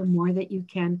 Yeah. The more that you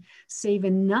can save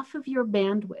enough of your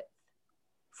bandwidth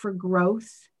for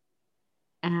growth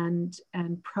and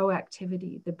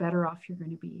proactivity, the better off you're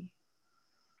going to be.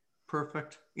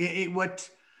 Perfect.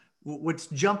 What's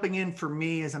jumping in for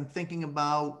me as I'm thinking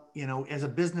about, as a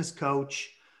business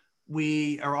coach,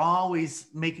 we are always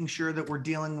making sure that we're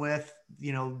dealing with,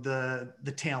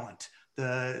 the talent,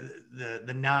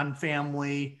 the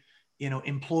non-family,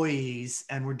 employees,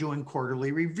 and we're doing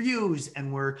quarterly reviews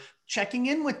and we're checking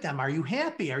in with them. Are you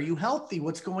happy? Are you healthy?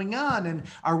 What's going on? And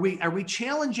are we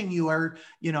challenging you? How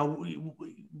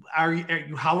are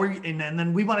you? And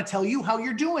then we want to tell you how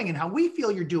you're doing and how we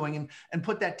feel you're doing, and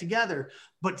put that together.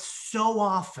 But so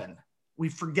often we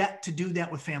forget to do that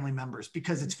with family members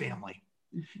because it's family.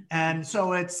 And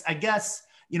so it's, I guess,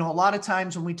 a lot of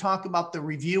times when we talk about the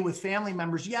review with family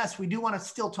members, yes, we do want to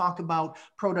still talk about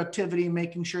productivity and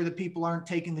making sure that people aren't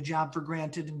taking the job for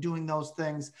granted and doing those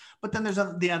things. But then there's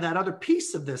that other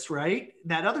piece of this, right?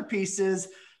 That other piece is,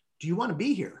 do you want to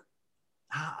be here?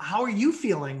 How are you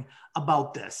feeling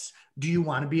about this? Do you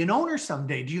want to be an owner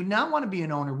someday? Do you not want to be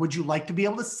an owner? Would you like to be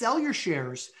able to sell your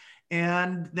shares?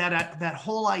 And that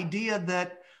whole idea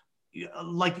that,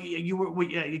 like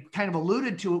you kind of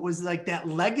alluded to, it was like that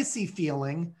legacy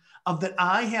feeling of that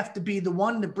I have to be the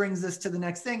one that brings this to the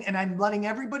next thing, and I'm letting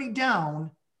everybody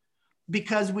down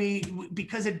because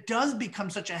it does become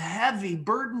such a heavy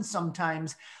burden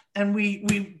sometimes, and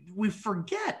we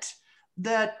forget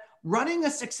that running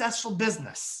a successful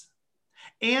business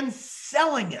and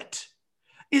selling it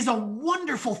is a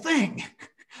wonderful thing.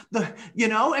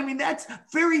 That's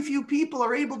very few people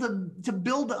are able to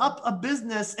build up a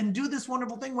business and do this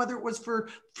wonderful thing, whether it was for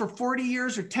 40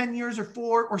 years or 10 years or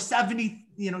 4 or 70,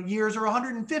 years or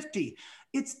 150.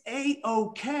 It's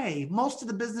A-okay. Most of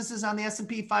the businesses on the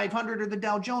S&P 500 or the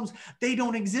Dow Jones, they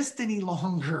don't exist any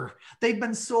longer. They've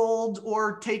been sold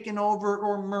or taken over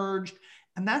or merged.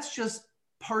 And that's just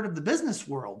part of the business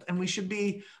world. And we should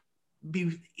be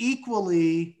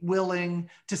equally willing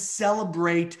to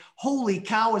celebrate, holy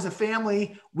cow, as a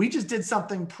family, we just did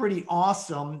something pretty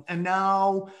awesome. And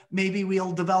now maybe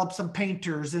we'll develop some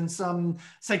painters and some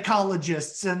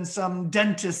psychologists and some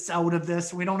dentists out of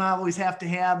this. We don't always have to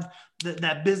have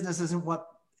that business isn't what,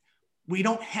 we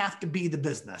don't have to be the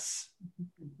business,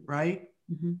 right?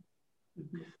 Mm-hmm.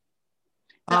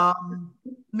 Mm-hmm.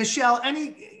 Michelle,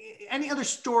 any other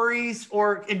stories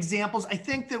or examples? I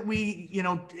think that we,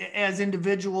 as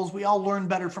individuals, we all learn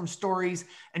better from stories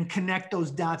and connect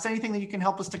those dots. Anything that you can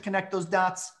help us to connect those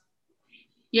dots?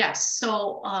 Yes.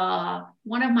 So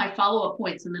one of my follow-up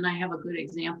points, and then I have a good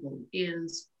example,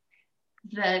 is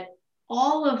that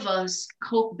all of us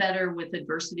cope better with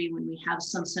adversity when we have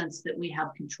some sense that we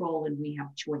have control and we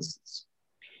have choices.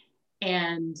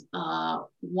 And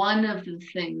one of the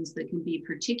things that can be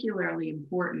particularly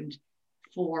important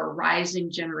for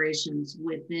rising generations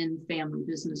within family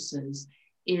businesses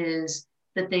is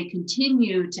that they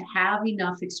continue to have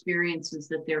enough experiences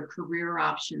that their career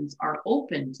options are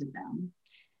open to them.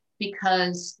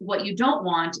 Because what you don't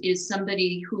want is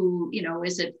somebody who,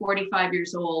 is at 45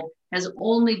 years old, has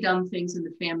only done things in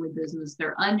the family business,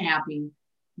 they're unhappy,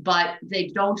 but they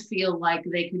don't feel like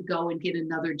they could go and get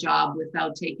another job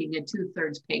without taking a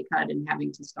 2/3 pay cut and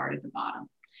having to start at the bottom.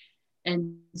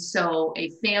 And so a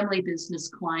family business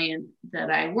client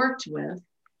that I worked with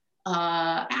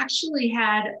actually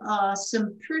had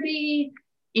some pretty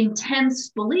intense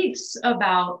beliefs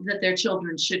about that their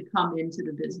children should come into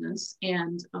the business.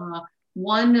 And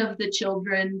one of the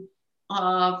children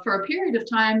for a period of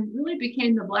time really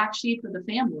became the black sheep of the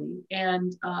family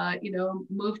and,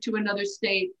 moved to another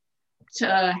state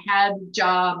to have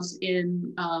jobs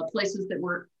in places that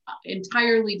were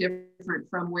entirely different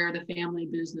from where the family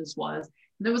business was.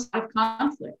 And there was a lot of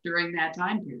conflict during that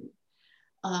time period.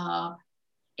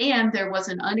 And there was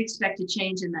an unexpected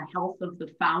change in the health of the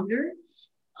founder.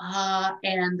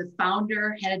 And the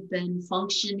founder had been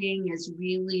functioning as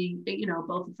really,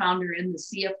 both the founder and the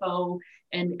CFO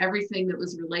and everything that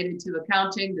was related to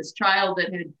accounting. This child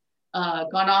that had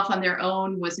gone off on their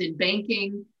own was in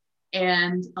banking.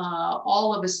 And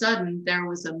all of a sudden, there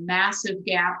was a massive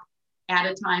gap at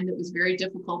a time that was very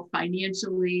difficult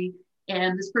financially.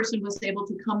 And this person was able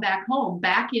to come back home,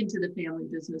 back into the family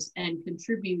business and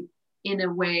contribute in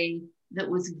a way that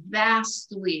was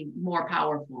vastly more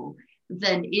powerful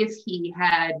than if he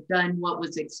had done what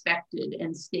was expected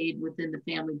and stayed within the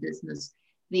family business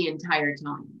the entire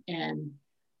time. And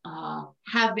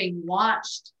having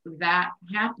watched that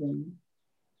happen,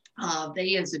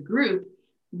 they as a group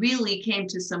really came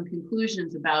to some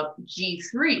conclusions about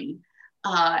G3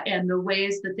 and the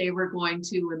ways that they were going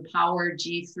to empower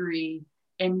G3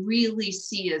 and really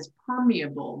see as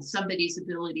permeable somebody's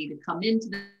ability to come into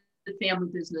the family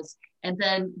business and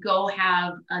then go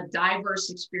have a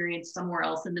diverse experience somewhere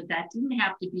else. And that didn't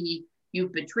have to be,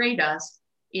 you've betrayed us.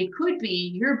 It could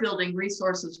be you're building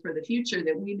resources for the future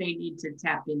that we may need to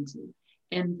tap into.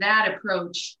 And that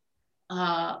approach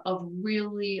of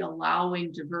really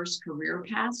allowing diverse career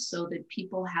paths so that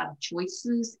people have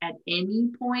choices at any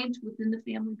point within the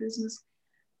family business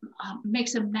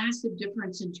makes a massive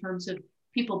difference in terms of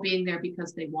people being there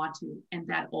because they want to. And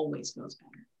that always goes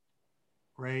better.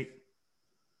 Great.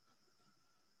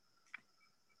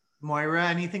 Moira,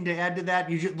 anything to add to that?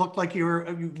 You just looked like you were.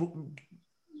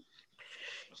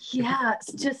 Yeah,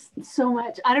 it's just so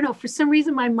much. I don't know. For some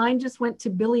reason, my mind just went to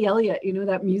Billy Elliot,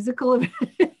 that musical.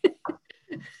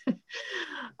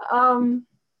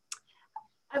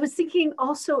 I was thinking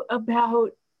also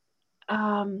about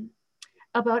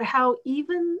how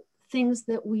even things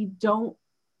that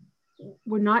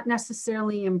we're not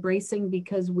necessarily embracing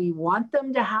because we want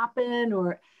them to happen,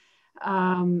 or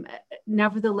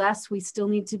nevertheless, we still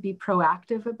need to be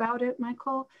proactive about it,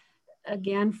 Michael.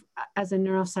 Again, as a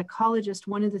neuropsychologist,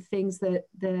 one of the things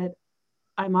that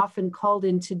I'm often called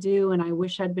in to do, and I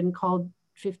wish I'd been called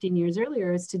 15 years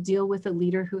earlier, is to deal with a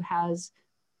leader who has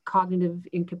cognitive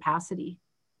incapacity.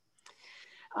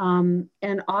 And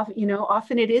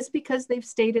often it is because they've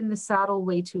stayed in the saddle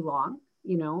way too long.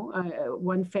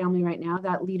 One family right now,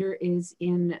 that leader is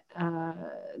in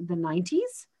the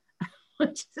 90s,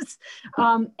 which is,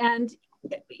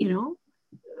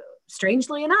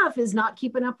 strangely enough, is not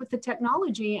keeping up with the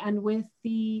technology and with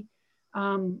the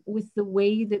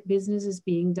way that business is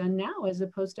being done now, as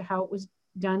opposed to how it was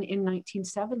done in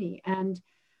 1970. And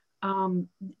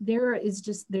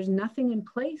there's nothing in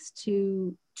place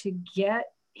to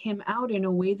get him out in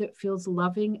a way that feels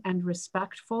loving and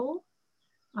respectful,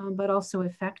 but also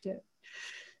effective.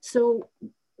 So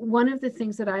one of the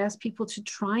things that I ask people to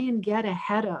try and get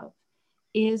ahead of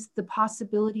is the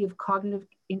possibility of cognitive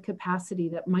incapacity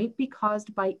that might be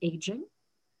caused by aging,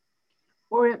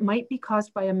 or it might be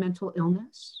caused by a mental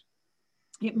illness.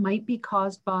 It might be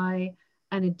caused by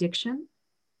an addiction,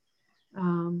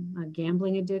 a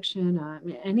gambling addiction,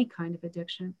 any kind of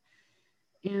addiction.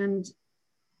 And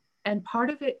part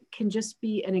of it can just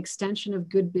be an extension of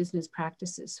good business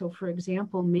practices. So for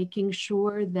example, making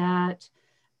sure that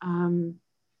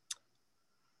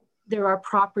there are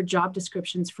proper job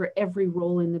descriptions for every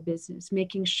role in the business,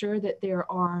 making sure that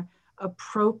there are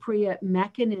appropriate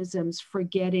mechanisms for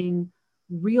getting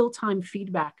real-time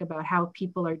feedback about how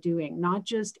people are doing, not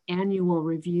just annual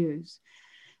reviews.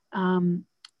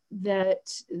 That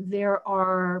there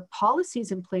are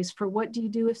policies in place for what do you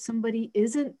do if somebody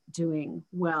isn't doing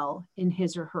well in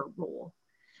his or her role.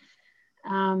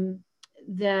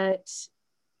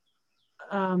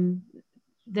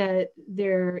 That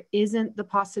there isn't the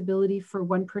possibility for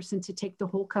one person to take the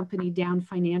whole company down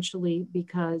financially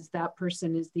because that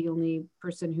person is the only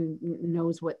person who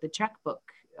knows what the checkbook,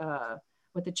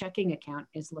 what the checking account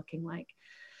is looking like.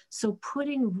 So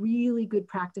putting really good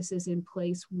practices in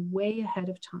place way ahead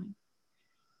of time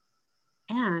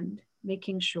and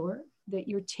making sure that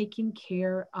you're taking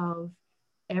care of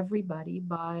everybody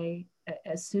by,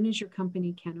 as soon as your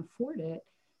company can afford it,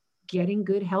 getting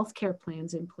good healthcare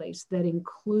plans in place that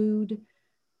include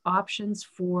options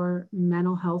for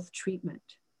mental health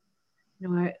treatment. You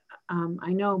know,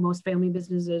 I know most family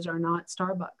businesses are not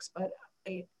Starbucks, but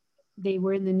they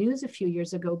were in the news a few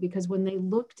years ago because when they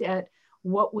looked at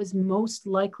what was most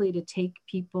likely to take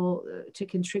people to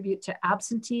contribute to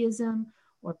absenteeism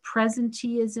or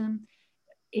presenteeism,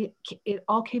 it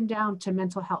all came down to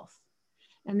mental health.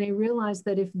 And they realized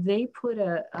that if they put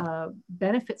a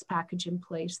benefits package in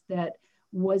place that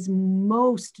was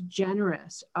most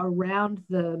generous around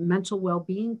the mental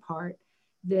well-being part,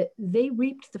 that they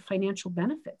reaped the financial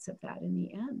benefits of that in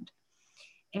the end.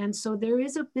 And so there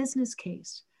is a business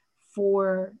case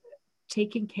for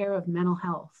taking care of mental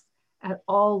health at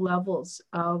all levels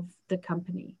of the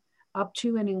company, up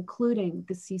to and including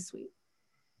the C-suite.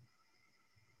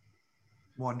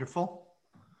 Wonderful.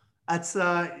 That's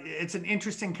it's an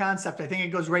interesting concept. I think it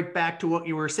goes right back to what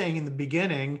you were saying in the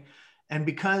beginning. And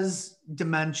because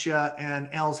dementia and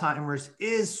Alzheimer's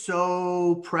is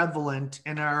so prevalent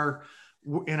in our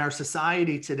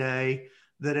society today,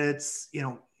 that it's, you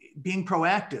know, being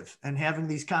proactive and having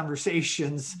these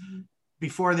conversations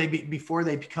before they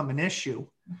become an issue.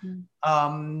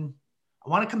 I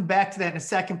want to come back to that in a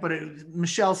second, but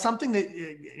Michelle, something that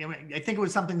I think it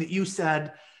was something that you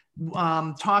said,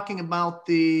 talking about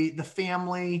the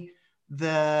family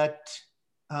that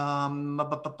the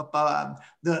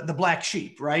black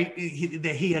sheep, right? He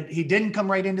didn't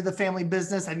come right into the family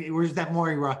business. Where's that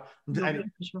Moira?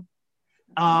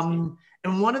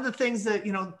 And one of the things that,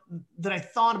 you know, that I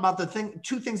thought about,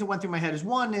 two things that went through my head is,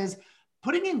 one is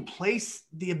putting in place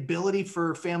the ability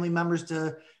for family members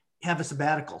to have a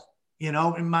sabbatical. You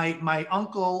know, and my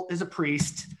uncle is a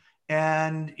priest,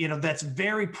 and, you know, that's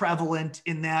very prevalent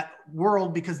in that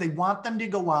world because they want them to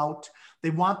go out.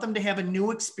 They want them to have a new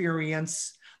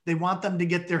experience. They want them to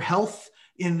get their health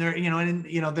in their, you know, and,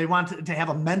 you know, they want to have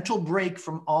a mental break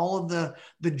from all of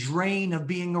the drain of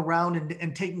being around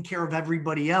and taking care of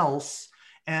everybody else.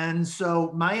 And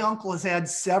so my uncle has had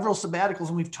several sabbaticals,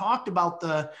 and we've talked about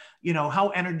you know, how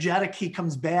energetic he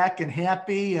comes back and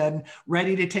happy and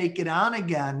ready to take it on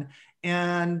again.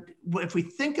 And if we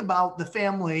think about the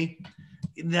family,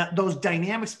 that those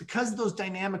dynamics, because those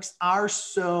dynamics are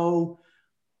so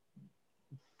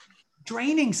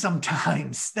draining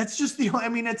sometimes, that's just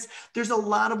there's a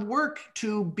lot of work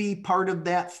to be part of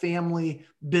that family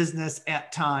business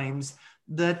at times,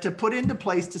 that to put into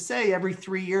place to say every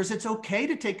 3 years, it's okay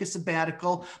to take a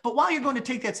sabbatical. But while you're going to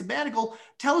take that sabbatical,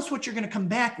 tell us what you're going to come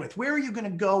back with. Where are you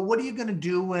going to go? What are you going to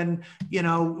do? And, you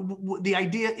know, the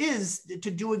idea is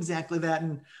to do exactly that.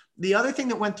 And the other thing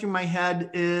that went through my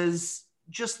head is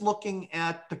just looking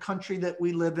at the country that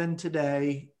we live in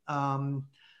today.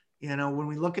 You know, when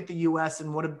we look at the US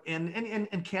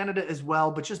and Canada as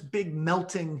well, but just big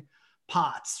melting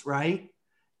pots, right?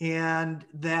 And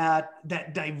that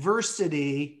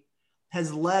diversity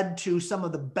has led to some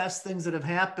of the best things that have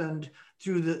happened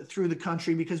through the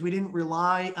country, because we didn't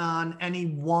rely on any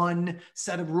one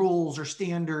set of rules or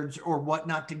standards or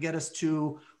whatnot to get us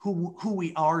to who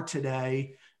we are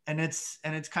today. And it's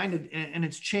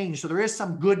changed. So there is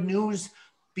some good news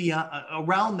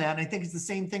around that. And I think it's the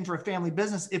same thing for a family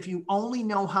business. If you only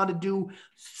know how to do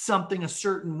something a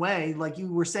certain way, like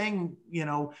you were saying, you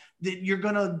know, that you're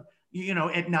going to, you know,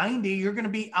 at 90, you're going to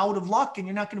be out of luck and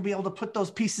you're not going to be able to put those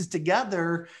pieces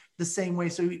together the same way.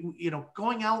 So, you know,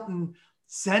 going out and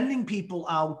sending people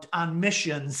out on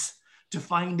missions to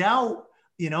find out,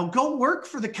 you know, go work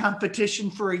for the competition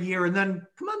for a year and then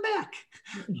come on back.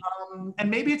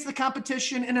 And maybe it's the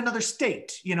competition in another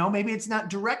state, you know, maybe it's not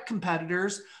direct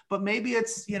competitors, but maybe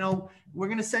it's, you know, we're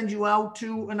going to send you out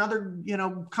to another, you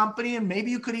know, company, and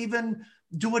maybe you could even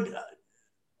do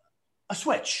a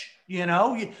switch.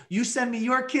 You send me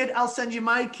your kid, I'll send you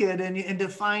my kid, and to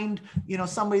find,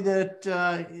 somebody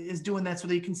that is doing that so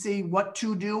that you can see what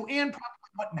to do and probably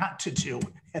what not to do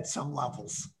at some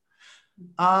levels.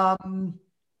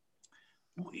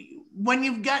 When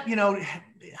you've got,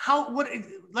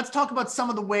 let's talk about some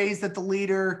of the ways that the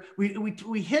leader,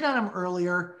 we hit on them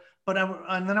earlier, but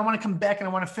and then I want to come back and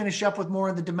I want to finish up with more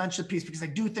of the dementia piece because I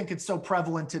do think it's so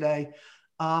prevalent today.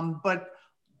 But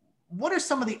what are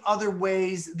some of the other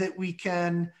ways that we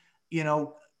can,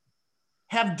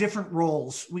 have different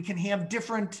roles? We can have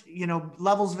different,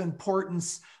 levels of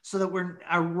importance so that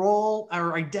our role,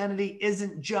 our identity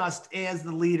isn't just as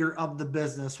the leader of the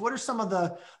business. What are some of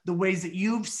the ways that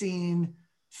you've seen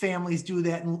families do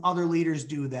that and other leaders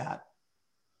do that?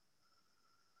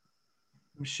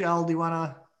 Michelle, do you want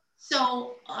to?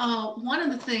 So one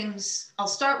of the things I'll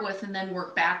start with and then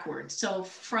work backwards. So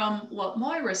from what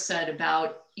Moira said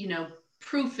about,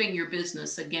 proofing your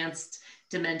business against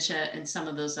dementia and some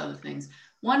of those other things,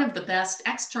 one of the best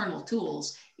external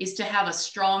tools is to have a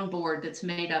strong board that's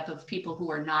made up of people who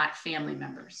are not family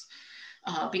members,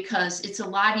 because it's a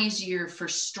lot easier for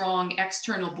strong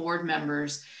external board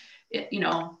members.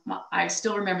 I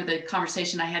still remember the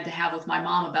conversation I had to have with my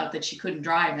mom about that she couldn't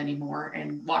drive anymore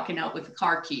and walking out with the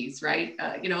car keys, right?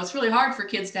 It's really hard for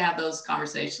kids to have those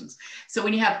conversations. So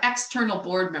when you have external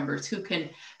board members who can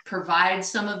provide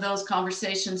some of those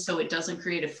conversations so it doesn't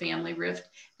create a family rift,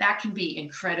 that can be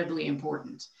incredibly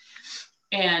important.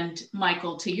 And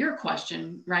Michael, to your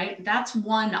question, right, that's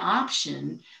one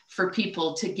option for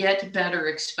people to get better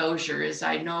exposure. Is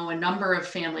I know a number of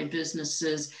family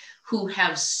businesses who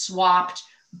have swapped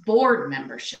board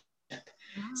membership.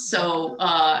 So,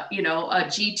 a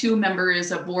G2 member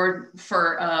is a board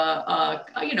for,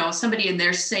 somebody in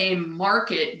their same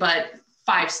market, but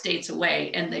 5 states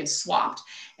away, and they've swapped.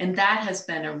 And that has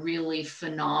been a really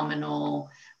phenomenal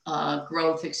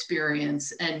growth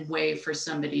experience and way for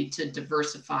somebody to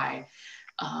diversify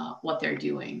what they're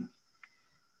doing.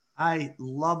 I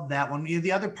love that one.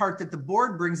 The other part that the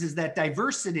board brings is that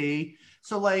diversity.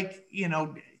 So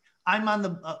I'm on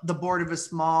the board of a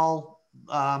small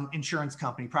insurance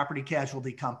company, property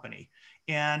casualty company.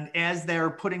 And as they're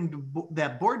putting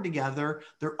that board together,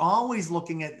 they're always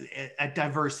looking at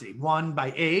diversity, 1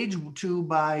 by age, 2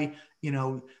 by,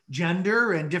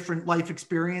 gender and different life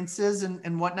experiences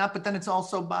and whatnot. But then it's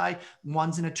also by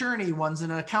one's an attorney, one's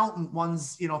an accountant,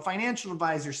 one's, a financial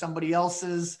advisor, somebody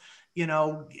else's,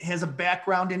 has a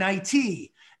background in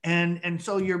IT. And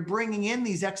so you're bringing in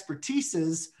these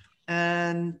expertises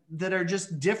and that are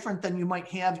just different than you might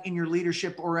have in your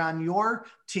leadership or on your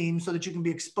team so that you can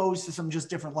be exposed to some just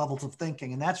different levels of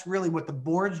thinking. And that's really what the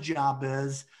board's job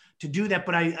is, to do that.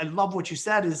 But I love what you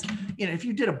said is, if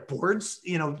you did a boards,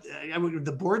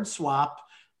 the board swap,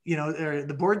 or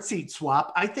the board seat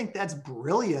swap, I think that's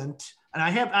brilliant. And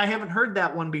I haven't heard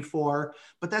that one before,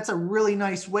 but that's a really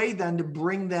nice way then to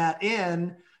bring that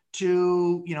in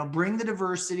to, bring the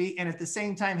diversity and at the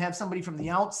same time have somebody from the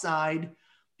outside.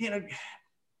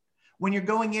 When you're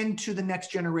going into the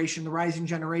next generation, the rising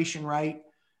generation, right?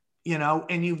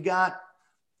 And you've got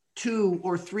 2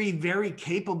 or 3 very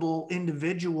capable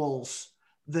individuals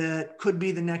that could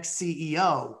be the next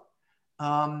CEO.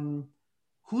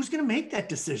 Who's going to make that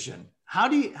decision? How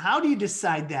do you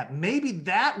decide that? Maybe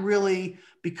that really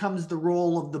becomes the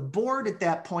role of the board at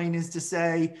that point, is to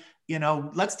say,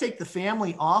 let's take the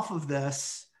family off of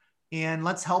this and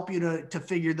let's help you to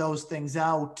figure those things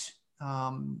out.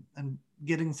 And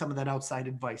getting some of that outside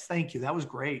advice. Thank you. That was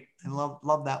great. I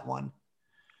love that one.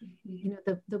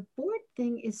 The board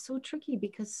thing is so tricky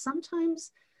because sometimes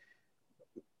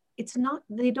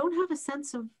they don't have a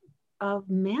sense of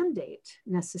mandate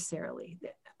necessarily.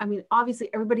 I mean,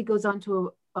 obviously everybody goes onto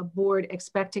a board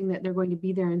expecting that they're going to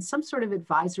be there in some sort of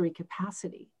advisory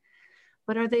capacity,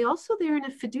 but are they also there in a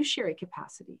fiduciary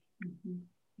capacity? Mm-hmm.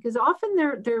 Because often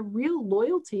their real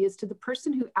loyalty is to the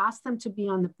person who asked them to be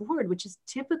on the board, which is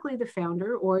typically the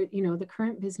founder or, the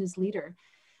current business leader.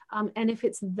 And if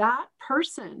it's that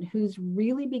person who's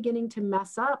really beginning to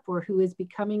mess up or who is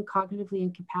becoming cognitively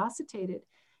incapacitated,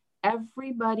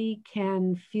 everybody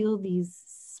can feel these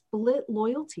split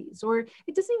loyalties, or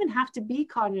it doesn't even have to be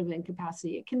cognitive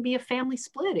incapacity. It can be a family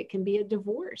split. It can be a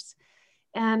divorce.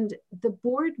 And the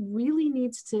board really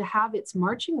needs to have its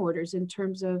marching orders in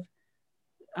terms of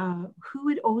who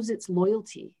it owes its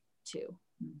loyalty to.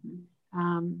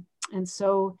 Mm-hmm. And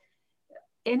so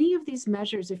any of these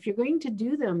measures, if you're going to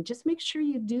do them, just make sure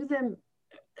you do them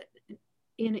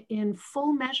in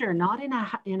full measure, not in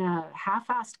a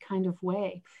half-assed kind of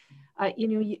way.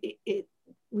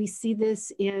 we see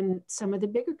this in some of the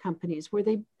bigger companies where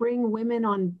they bring women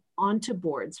onto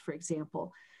boards, for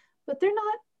example, but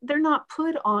they're not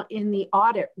put on in the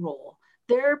audit role.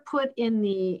 They're put in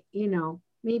the,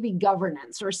 maybe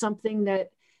governance or something that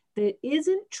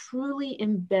isn't truly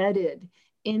embedded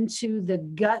into the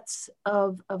guts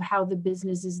of how the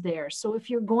business is there. So if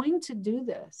you're going to do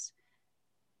this,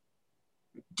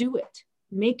 do it.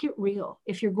 Make it real.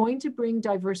 If you're going to bring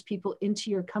diverse people into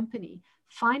your company,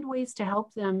 find ways to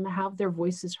help them have their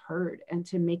voices heard and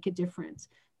to make a difference.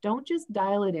 Don't just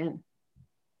dial it in.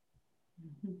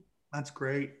 That's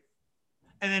great.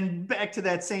 And then back to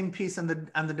that same piece on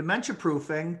the dementia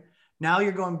proofing. Now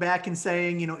you're going back and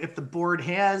saying, if the board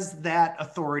has that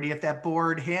authority, if that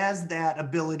board has that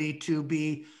ability to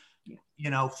be,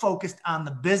 focused on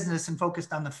the business and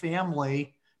focused on the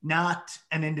family, not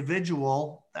an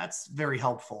individual, that's very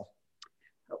helpful.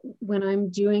 When I'm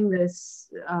doing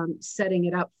this, setting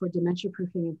it up for dementia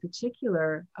proofing in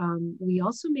particular, we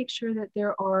also make sure that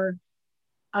there are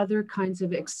other kinds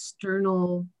of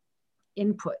external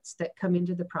inputs that come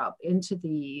into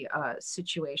the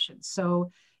situation. So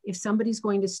if somebody's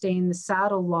going to stay in the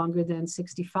saddle longer than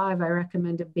 65, I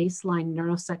recommend a baseline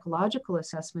neuropsychological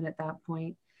assessment at that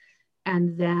point,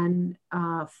 and then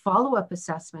follow-up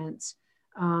assessments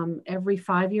every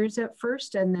 5 years at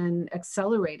first, and then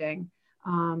accelerating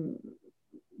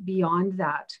beyond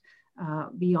that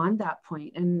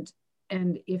point. And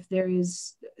if there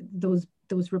is those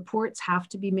reports have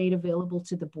to be made available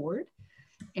to the board,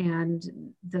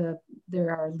 and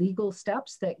there are legal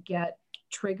steps that get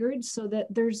triggered so that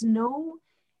there's no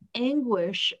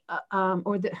anguish,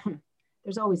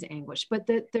 there's always anguish, but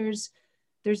that there's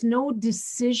no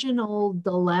decisional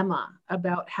dilemma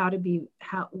about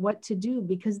what to do,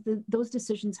 because those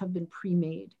decisions have been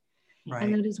pre-made. Right.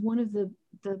 And that is one of the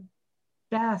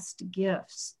best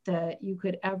gifts that you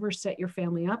could ever set your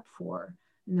family up for,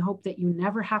 in the hope that you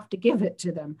never have to give it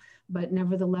to them, but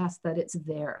nevertheless that it's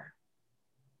there.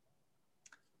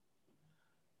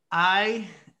 I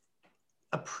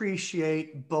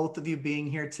appreciate both of you being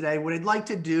here today. What I'd like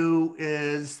to do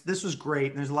is, this was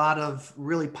great. There's a lot of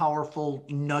really powerful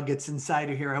nuggets inside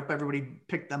of here. I hope everybody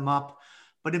picked them up.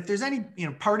 But if there's any,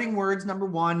 parting words, number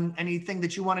one, anything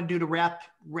that you want to do to wrap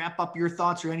up your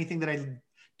thoughts, or anything that I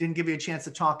didn't give you a chance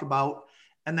to talk about.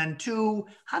 And then two,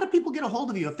 how do people get a hold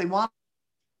of you if they want,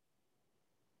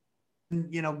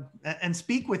 and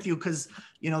speak with you? Because,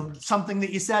 something that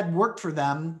you said worked for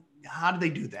them. How do they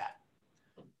do that?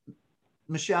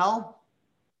 Michelle?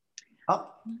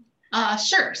 Oh.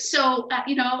 Sure. So,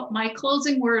 my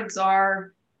closing words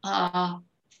are,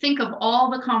 think of all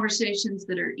the conversations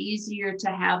that are easier to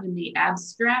have in the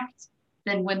abstract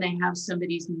than when they have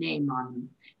somebody's name on them.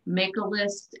 Make a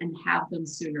list and have them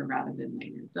sooner rather than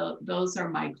later. Those are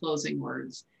my closing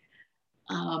words.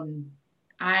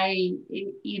 I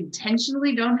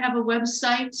intentionally don't have a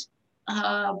website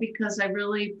because I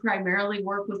really primarily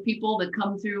work with people that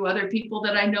come through other people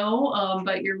that I know,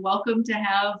 but you're welcome to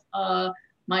have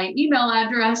my email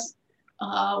address,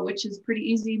 which is pretty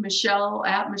easy,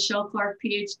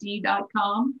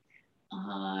 michelle@michelleclarkphd.com.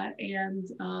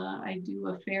 And I do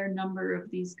a fair number of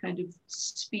these kind of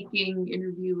speaking,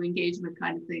 interview, engagement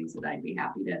kind of things that I'd be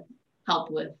happy to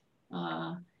help with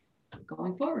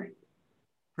going forward.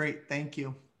 Great, thank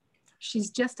you.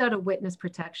 She's just out of witness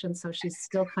protection, so she's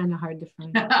still kind of hard to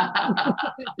find.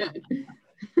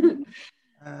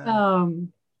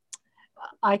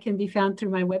 I can be found through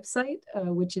my website,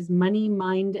 which is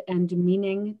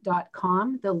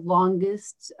moneymindandmeaning.com, the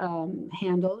longest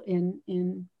handle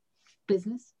in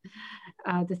business.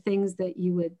 The things that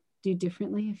you would do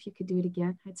differently if you could do it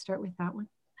again, I'd start with that one.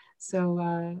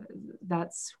 So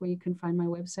that's where you can find my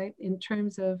website. In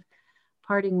terms of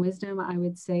parting wisdom, I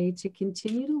would say to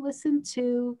continue to listen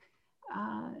to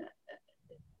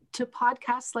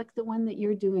podcasts like the one that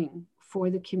you're doing for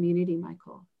the community,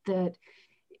 Michael, that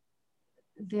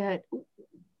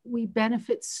we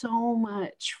benefit so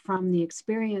much from the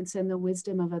experience and the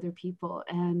wisdom of other people.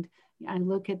 And I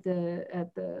look at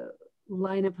the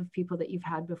lineup of people that you've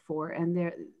had before, and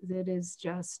that is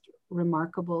just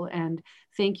remarkable. And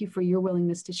thank you for your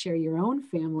willingness to share your own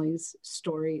family's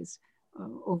stories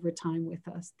over time with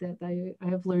us. That I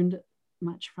have learned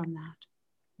much from that.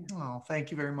 Yeah. Oh,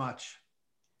 thank you very much.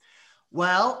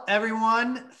 Well,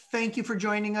 everyone, thank you for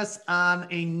joining us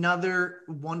on another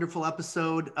wonderful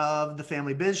episode of the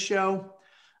Family Biz Show.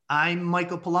 I'm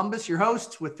Michael Columbus, your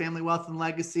host with Family Wealth and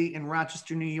Legacy in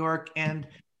Rochester, New York. And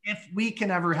if we can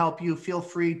ever help you, feel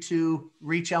free to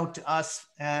reach out to us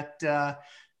at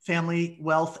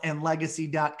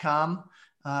familywealthandlegacy.com.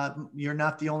 You're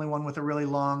not the only one with a really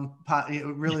long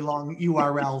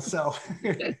URL. So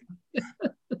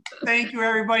thank you,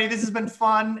 everybody. This has been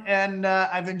fun, and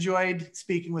I've enjoyed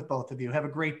speaking with both of you. Have a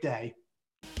great day.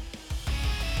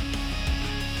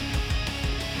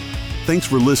 Thanks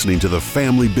for listening to the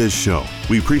Family Biz Show.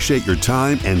 We appreciate your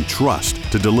time and trust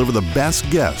to deliver the best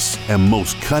guests and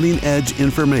most cutting-edge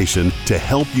information to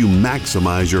help you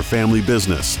maximize your family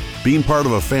business. Being part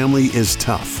of a family is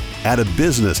tough. Add a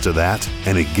business to that,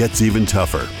 and it gets even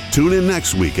tougher. Tune in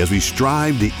next week as we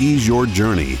strive to ease your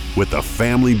journey with the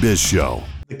Family Biz Show.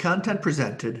 The content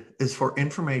presented is for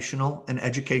informational and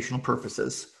educational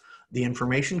purposes. The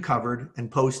information covered and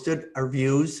posted are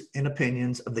views and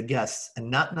opinions of the guests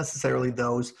and not necessarily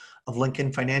those of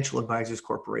Lincoln Financial Advisors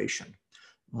Corporation.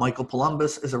 Michael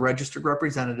Palumbus is a registered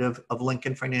representative of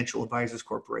Lincoln Financial Advisors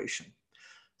Corporation.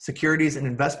 Securities and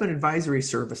investment advisory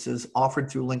services offered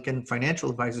through Lincoln Financial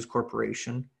Advisors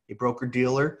Corporation, a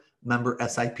broker-dealer, member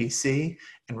SIPC,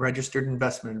 and registered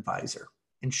investment advisor.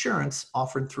 Insurance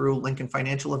offered through Lincoln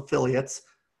Financial affiliates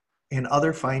and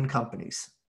other fine companies.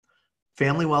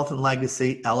 Family Wealth and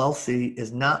Legacy, LLC,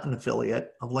 is not an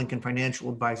affiliate of Lincoln Financial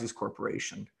Advisors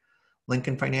Corporation.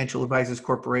 Lincoln Financial Advisors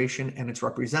Corporation and its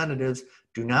representatives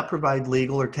do not provide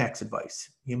legal or tax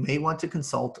advice. You may want to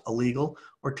consult a legal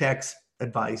or tax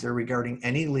advisor regarding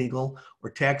any legal or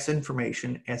tax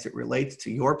information as it relates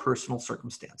to your personal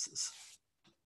circumstances.